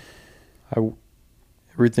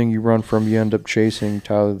 Everything you run from, you end up chasing,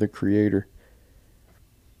 Tyler, the Creator.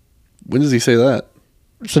 When does he say that?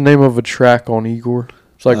 It's the name of a track on Igor.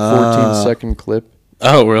 It's like 14-second clip.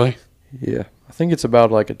 Oh, really? Yeah. I think it's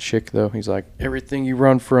about like a chick, though. He's like, everything you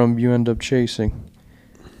run from, you end up chasing.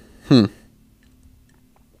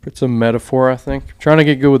 It's a metaphor, I think. I'm trying to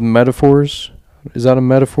get good with metaphors. Is that a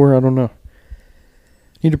metaphor? I don't know.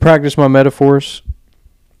 Need to practice my metaphors.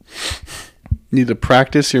 Need to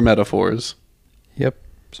practice your metaphors. Yep.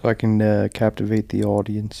 So I can captivate the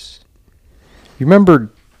audience. You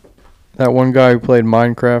remember that one guy who played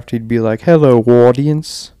Minecraft? He'd be like, hello,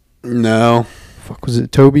 audience. No. Fuck, was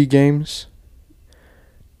it Toby Games?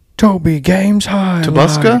 Toby Games High.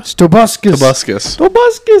 Tobuscus?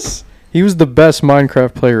 Tobuscus. He was the best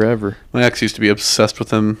Minecraft player ever. My ex used to be obsessed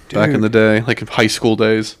with him back in the day, like in high school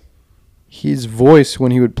days. His voice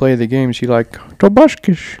when he would play the game, she like,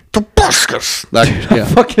 Tobuscus. Yeah. I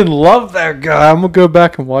fucking love that guy. I'm going to go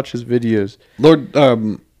back and watch his videos.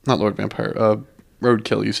 Not Lord Vampire.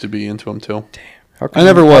 Roadkill used to be into him too. Damn. I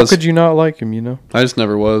never was. How could you not like him, you know? I just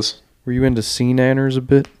never was. Were you into scene anners a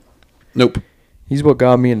bit? Nope. He's what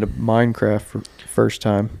got me into Minecraft for the first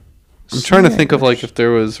time. I'm trying to think of like if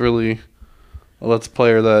there was really a Let's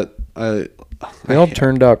Player that They all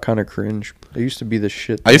turned out kind of cringe. They used to be the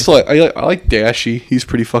shit. I used to I like Dashy. He's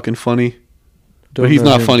pretty fucking funny. But he's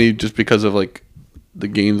not funny just because of like the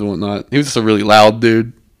games and whatnot. He was just a really loud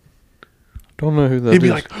dude. Don't know who that is. He'd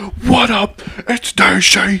be like, "What up? It's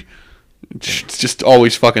Dashy." It's just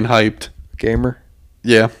always fucking hyped. Gamer.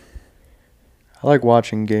 Yeah. I like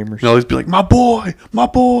watching gamers. He'll always be like, my boy.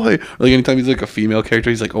 Or like anytime he's like a female character,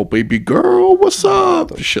 he's like, oh, baby girl, what's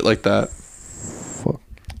up? Shit like that. Fuck.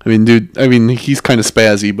 I mean, dude, he's kind of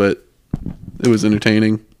spazzy, but it was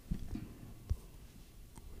entertaining.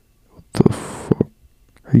 What the fuck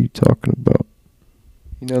are you talking about?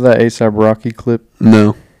 You know that A$AP Rocky clip?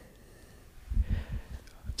 No.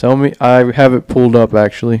 Tell me. I have it pulled up,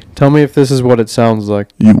 actually. Tell me if this is what it sounds like.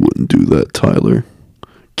 You wouldn't do that, Tyler.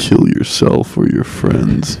 Kill yourself or your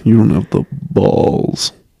friends. You don't have the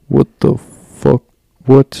balls. What the fuck?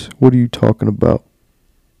 What are you talking about?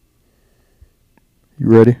 You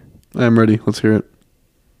ready? I'm ready. Let's hear it.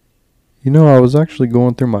 You know, I was actually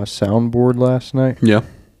going through my soundboard last night. Yeah.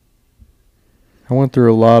 I went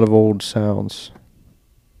through a lot of old sounds.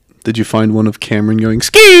 Did you find one of Cameron going,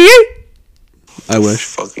 ski? I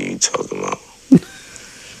wish. What the fuck are you talking about?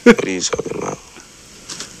 What are you talking about?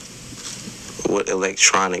 What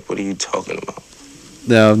electronic? What are you talking about?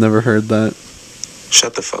 Yeah, I've never heard that.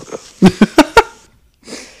 Shut the fuck up.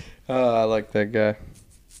 I like that guy.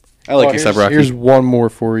 I like A$AP Rocky. Here's one more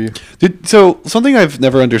for you. So something I've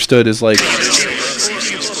never understood is like...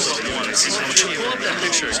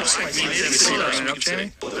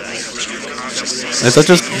 Is that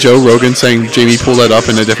just Joe Rogan saying Jamie pulled that up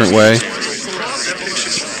in a different way?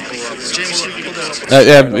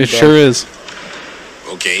 Yeah, it sure is.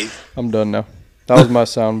 Okay. I'm done now. That was my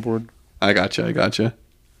soundboard. I gotcha.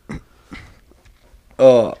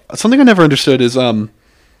 Something I never understood is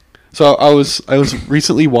so I was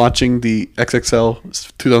recently watching the XXL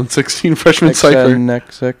 2016 Freshman Cypher.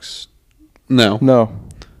 XNXX. No.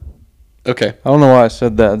 Okay. I don't know why I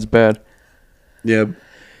said that. It's bad. Yeah.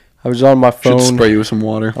 I was on my phone. Should spray you with some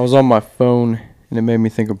water. I was on my phone, and it made me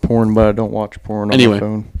think of porn, but I don't watch porn on my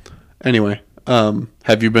phone. Anyway,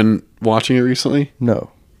 have you been watching it recently?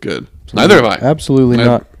 No. Good. Neither have I. Absolutely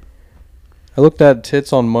not. I looked at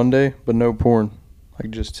tits on Monday, but no porn.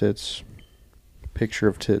 Like just tits. Picture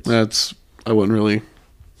of tits. I wouldn't really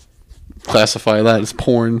classify that as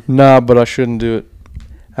porn. Nah, but I shouldn't do it.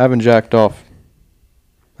 I haven't jacked off.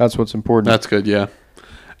 That's what's important. That's good, yeah.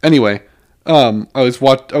 Anyway, I was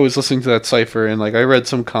listening to that cipher, and like I read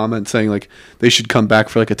some comments saying like they should come back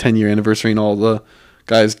for like a 10-year anniversary and all the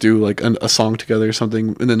guys do like a song together or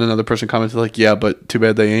something. And then another person commented like, yeah, but too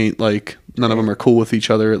bad they ain't, like none of them are cool with each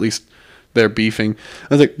other. At least they're beefing.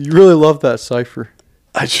 I was like, you really love that cipher.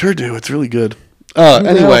 I sure do. It's really good.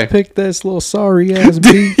 Anyway, pick this little sorry ass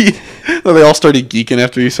beat. They all started geeking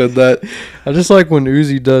after you said that. I just like when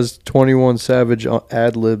Uzi does 21 Savage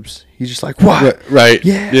ad libs. He's just like, what? Right.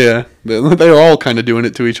 Yeah. They're all kind of doing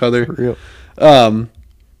it to each other. For real.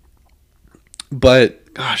 But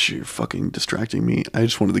Gosh, you're fucking distracting me. I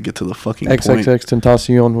just wanted to get to the fucking XXX point.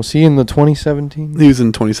 Tentacion. Was he in the 2017? He was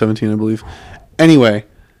in 2017, I believe. Anyway,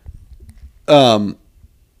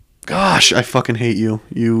 gosh, I fucking hate you.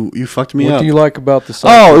 You fucked me up. What do you like about the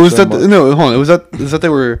song? Oh, it was no, hold on. It was that they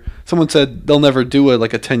were. Someone said they'll never do a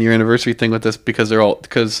 10-year anniversary thing with this because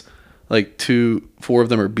like 4 of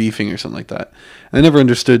them are beefing or something like that. And I never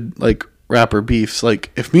understood like rapper beefs.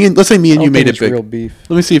 Like if let's say me and you made it big. Real beef.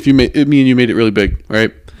 Let me see if me and you made it really big,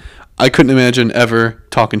 right? I couldn't imagine ever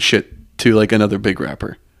talking shit to like another big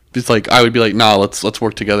rapper. It's like I would be like, nah, let's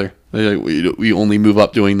work together. Like, we only move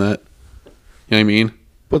up doing that. You know what I mean?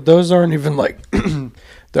 But those aren't even like the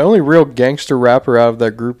only real gangster rapper out of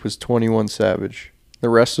that group was 21 Savage. The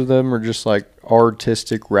rest of them are just like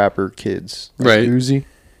artistic rapper kids. Like right. Uzi.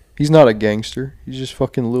 He's not a gangster. He's just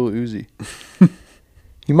fucking Lil Uzi.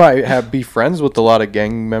 He might be friends with a lot of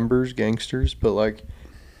gangsters, but like,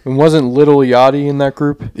 it wasn't Lil Yachty in that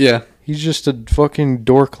group. Yeah. He's just a fucking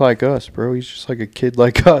dork like us, bro. He's just like a kid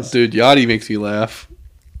like us. Dude, Yachty makes me laugh.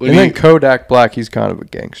 Then Kodak Black, he's kind of a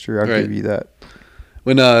gangster. I'll give you that.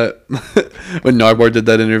 When when Nardwar did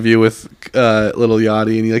that interview with Lil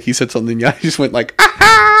Yachty and he said something, Yachty just went like,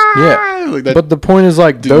 ah! Yeah. Like that. But the point is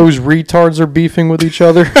like, dude, those retards are beefing with each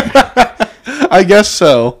other. I guess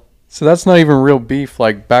so. So that's not even real beef.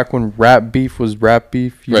 Like back when rap beef was rap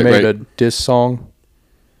beef, you made a diss song.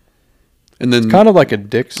 And then it's kind of like a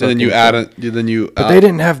dick song. And then you add it. But they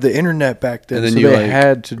didn't have the internet back then, so they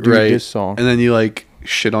had to do this song. And then you like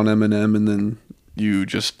shit on Eminem, and then you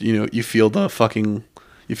just you feel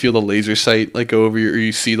the laser sight like go over or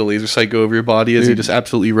you see the laser sight go over your body as he just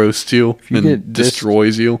absolutely roasts you and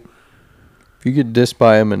destroys you. If you get dissed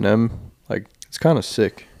by Eminem, like it's kind of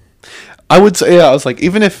sick. I would say, I was like,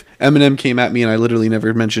 even if Eminem came at me and I literally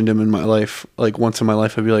never mentioned him in my life, like once in my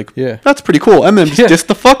life, I'd be like, yeah, that's pretty cool. Eminem just dissed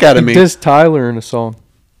the fuck out of me. He dissed Tyler in a song.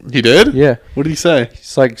 He did? Yeah. What did he say?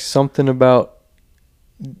 It's like something about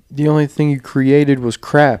the only thing you created was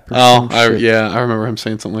crap. I remember him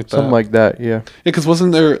saying something like that. Something like that, yeah. Yeah, because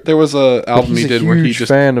wasn't there was a album he did where he just... He's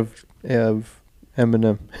a fan of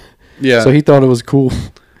Eminem. Yeah. So he thought it was cool.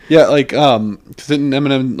 Yeah, like, because didn't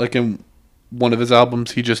Eminem, like, in one of his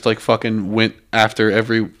albums, he just, like, fucking went after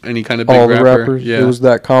any kind of big rapper? All the rappers? Yeah. It was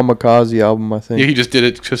that Kamikaze album, I think. Yeah, he just did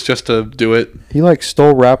it just to do it. He, like,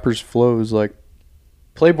 stole rappers' flows. Like,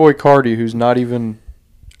 Playboi Carti, who's not even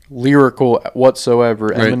lyrical whatsoever,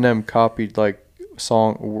 right. Eminem copied, like,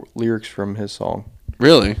 lyrics from his song.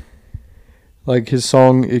 Really? Like, his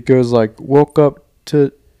song, it goes like, woke up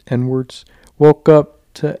to N-words,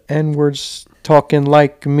 talking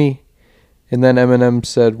like me. And then Eminem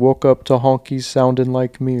said, woke up to honkies sounding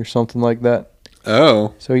like me or something like that.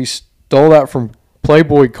 Oh. So he stole that from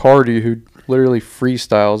Playboi Carti, who literally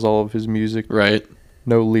freestyles all of his music. Right.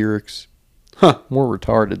 No lyrics. Huh. More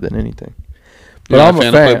retarded than anything. But I'm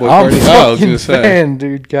a fan. I'm a fucking fan,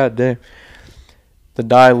 dude. God damn.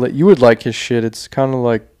 You would like his shit. It's kind of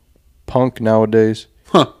like punk nowadays.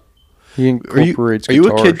 Huh. He incorporates Are you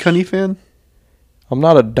a Kid Cudi fan? I'm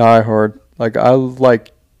not a diehard. Like, I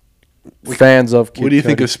like fans of Kid Cudi. What do you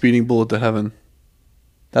think of Speeding Bullet to Heaven?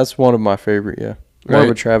 That's one of my favorite, yeah. More of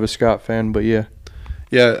a Travis Scott fan, but yeah.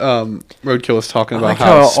 Yeah, Roadkill was talking about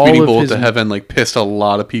how Speeding Bullet to Heaven like pissed a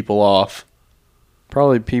lot of people off.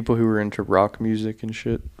 Probably people who were into rock music and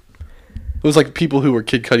shit. It was like people who were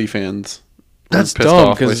Kid Cudi fans. That's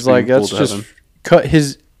dumb, because like that's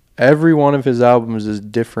just every one of his albums is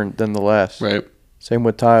different than the last. Right. Same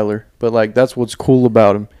with Tyler, but like that's what's cool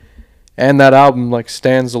about him. And that album like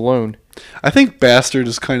stands alone. I think Bastard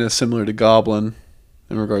is kind of similar to Goblin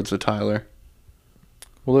in regards to Tyler.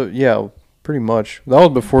 Well, yeah, pretty much. That was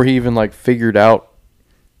before he even like figured out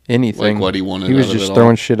anything. Like what he wanted. He was just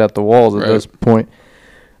throwing shit at the walls at this point.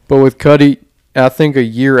 But with Cudi, I think a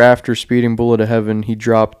year after Speeding Bullet to Heaven, he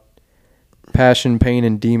dropped Passion, Pain,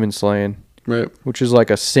 and Demon Slaying. Right. Which is like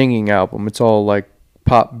a singing album. It's all like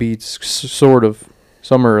pop beats, sort of.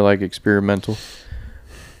 Some are like experimental.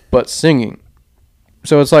 But singing.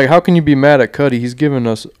 So it's like, how can you be mad at Cudi? He's giving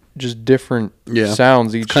us just different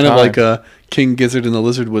sounds each time. Kind of like King Gizzard and the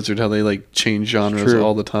Lizard Wizard, how they like change genres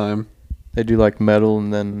all the time. They do like metal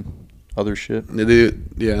and then other shit. They do,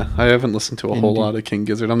 yeah. I haven't listened to a whole lot of King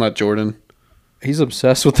Gizzard. I'm not Jordan. He's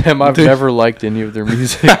obsessed with them. I've never liked any of their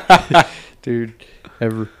music. Dude,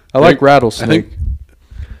 ever. I like Rattlesnake.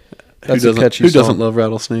 That's a catchy song. Who doesn't love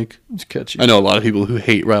Rattlesnake? It's catchy. I know a lot of people who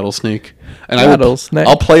hate Rattlesnake. And Rattlesnake.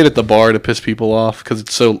 I'll play it at the bar to piss people off because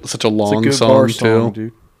it's such a long song too.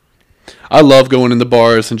 Dude. I love going in the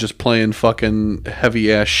bars and just playing fucking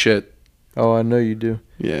heavy ass shit. Oh, I know you do.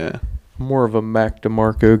 Yeah. I'm more of a Mac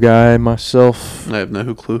DeMarco guy myself. I have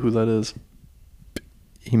no clue who that is.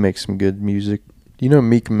 he makes some good music. You know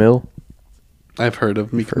Meek Mill? I've heard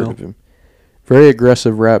of Meek Mill. Heard of him. Very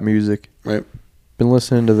aggressive rap music. Right. Been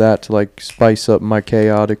listening to that to like spice up my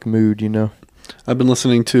chaotic mood, you know. I've been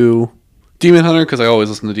listening to Demon Hunter because I always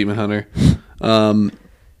listen to Demon Hunter.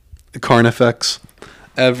 Carnifex.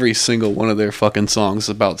 Every single one of their fucking songs is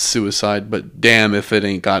about suicide, but damn if it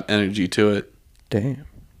ain't got energy to it. Damn.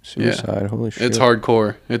 Suicide, holy shit. It's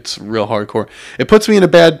hardcore. It's real hardcore. It puts me in a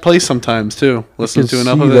bad place sometimes too, listening to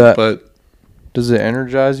enough of that. it, but does it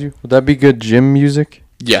energize you? Would that be good gym music?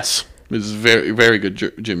 yes. It's very, very good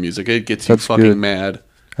gym music. It gets you fucking good. Mad.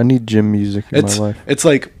 I need gym music in my life. It's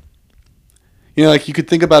like, you know, like you could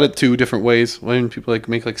think about it two different ways. When people like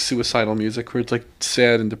make like suicidal music, where it's like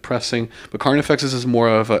sad and depressing, but Carnifex is more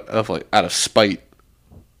of like out of spite.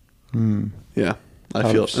 Yeah,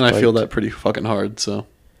 I feel that pretty fucking hard. So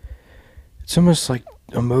it's almost like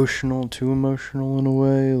emotional, too emotional in a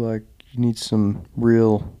way. Like you need some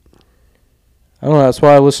real. I don't know. That's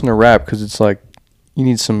why I listen to rap, because it's like you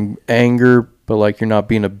need some anger, but like you're not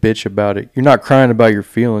being a bitch about it. You're not crying about your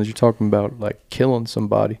feelings. You're talking about like killing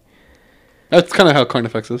somebody. That's kind of how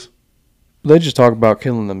Carnifex is. They just talk about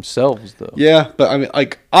killing themselves, though. Yeah, but I mean,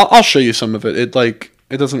 like, I'll show you some of it. It like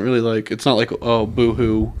it doesn't really like. It's not like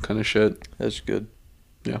boo-hoo kind of shit. That's good.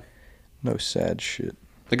 Yeah. No sad shit.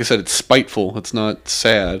 Like I said, it's spiteful. It's not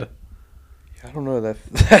sad. I don't know,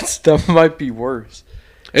 that stuff might be worse.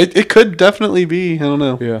 It could definitely be. I don't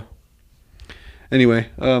know. Yeah. Anyway,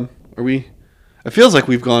 are we? It feels like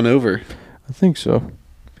we've gone over. I think so.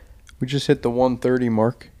 We just hit the 1:30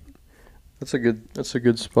 mark. That's a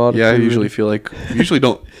good spot. Yeah, I usually feel like you usually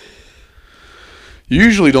don't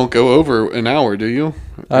go over an hour, do you?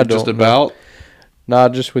 I don't. Just about. Nah,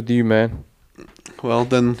 just with you, man. Well,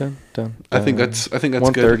 then I think that's good.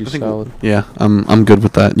 1:30 solid. Yeah, I'm good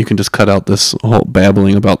with that. You can just cut out this whole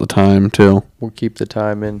babbling about the time too. We'll keep the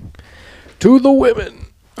time in. To the women.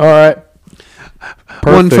 All right. Perfect.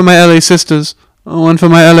 One for my LA sisters. One for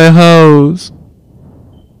my LA hoes.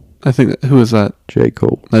 I think who is that? J.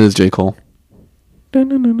 Cole. That is J. Cole. All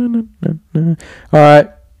right.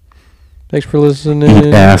 Thanks for listening.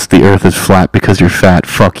 Eat ass. The earth is flat because you're fat.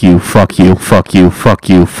 Fuck you. Fuck you. Fuck you. Fuck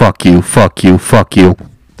you. Fuck you. Fuck you. Fuck you.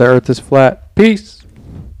 The earth is flat. Peace.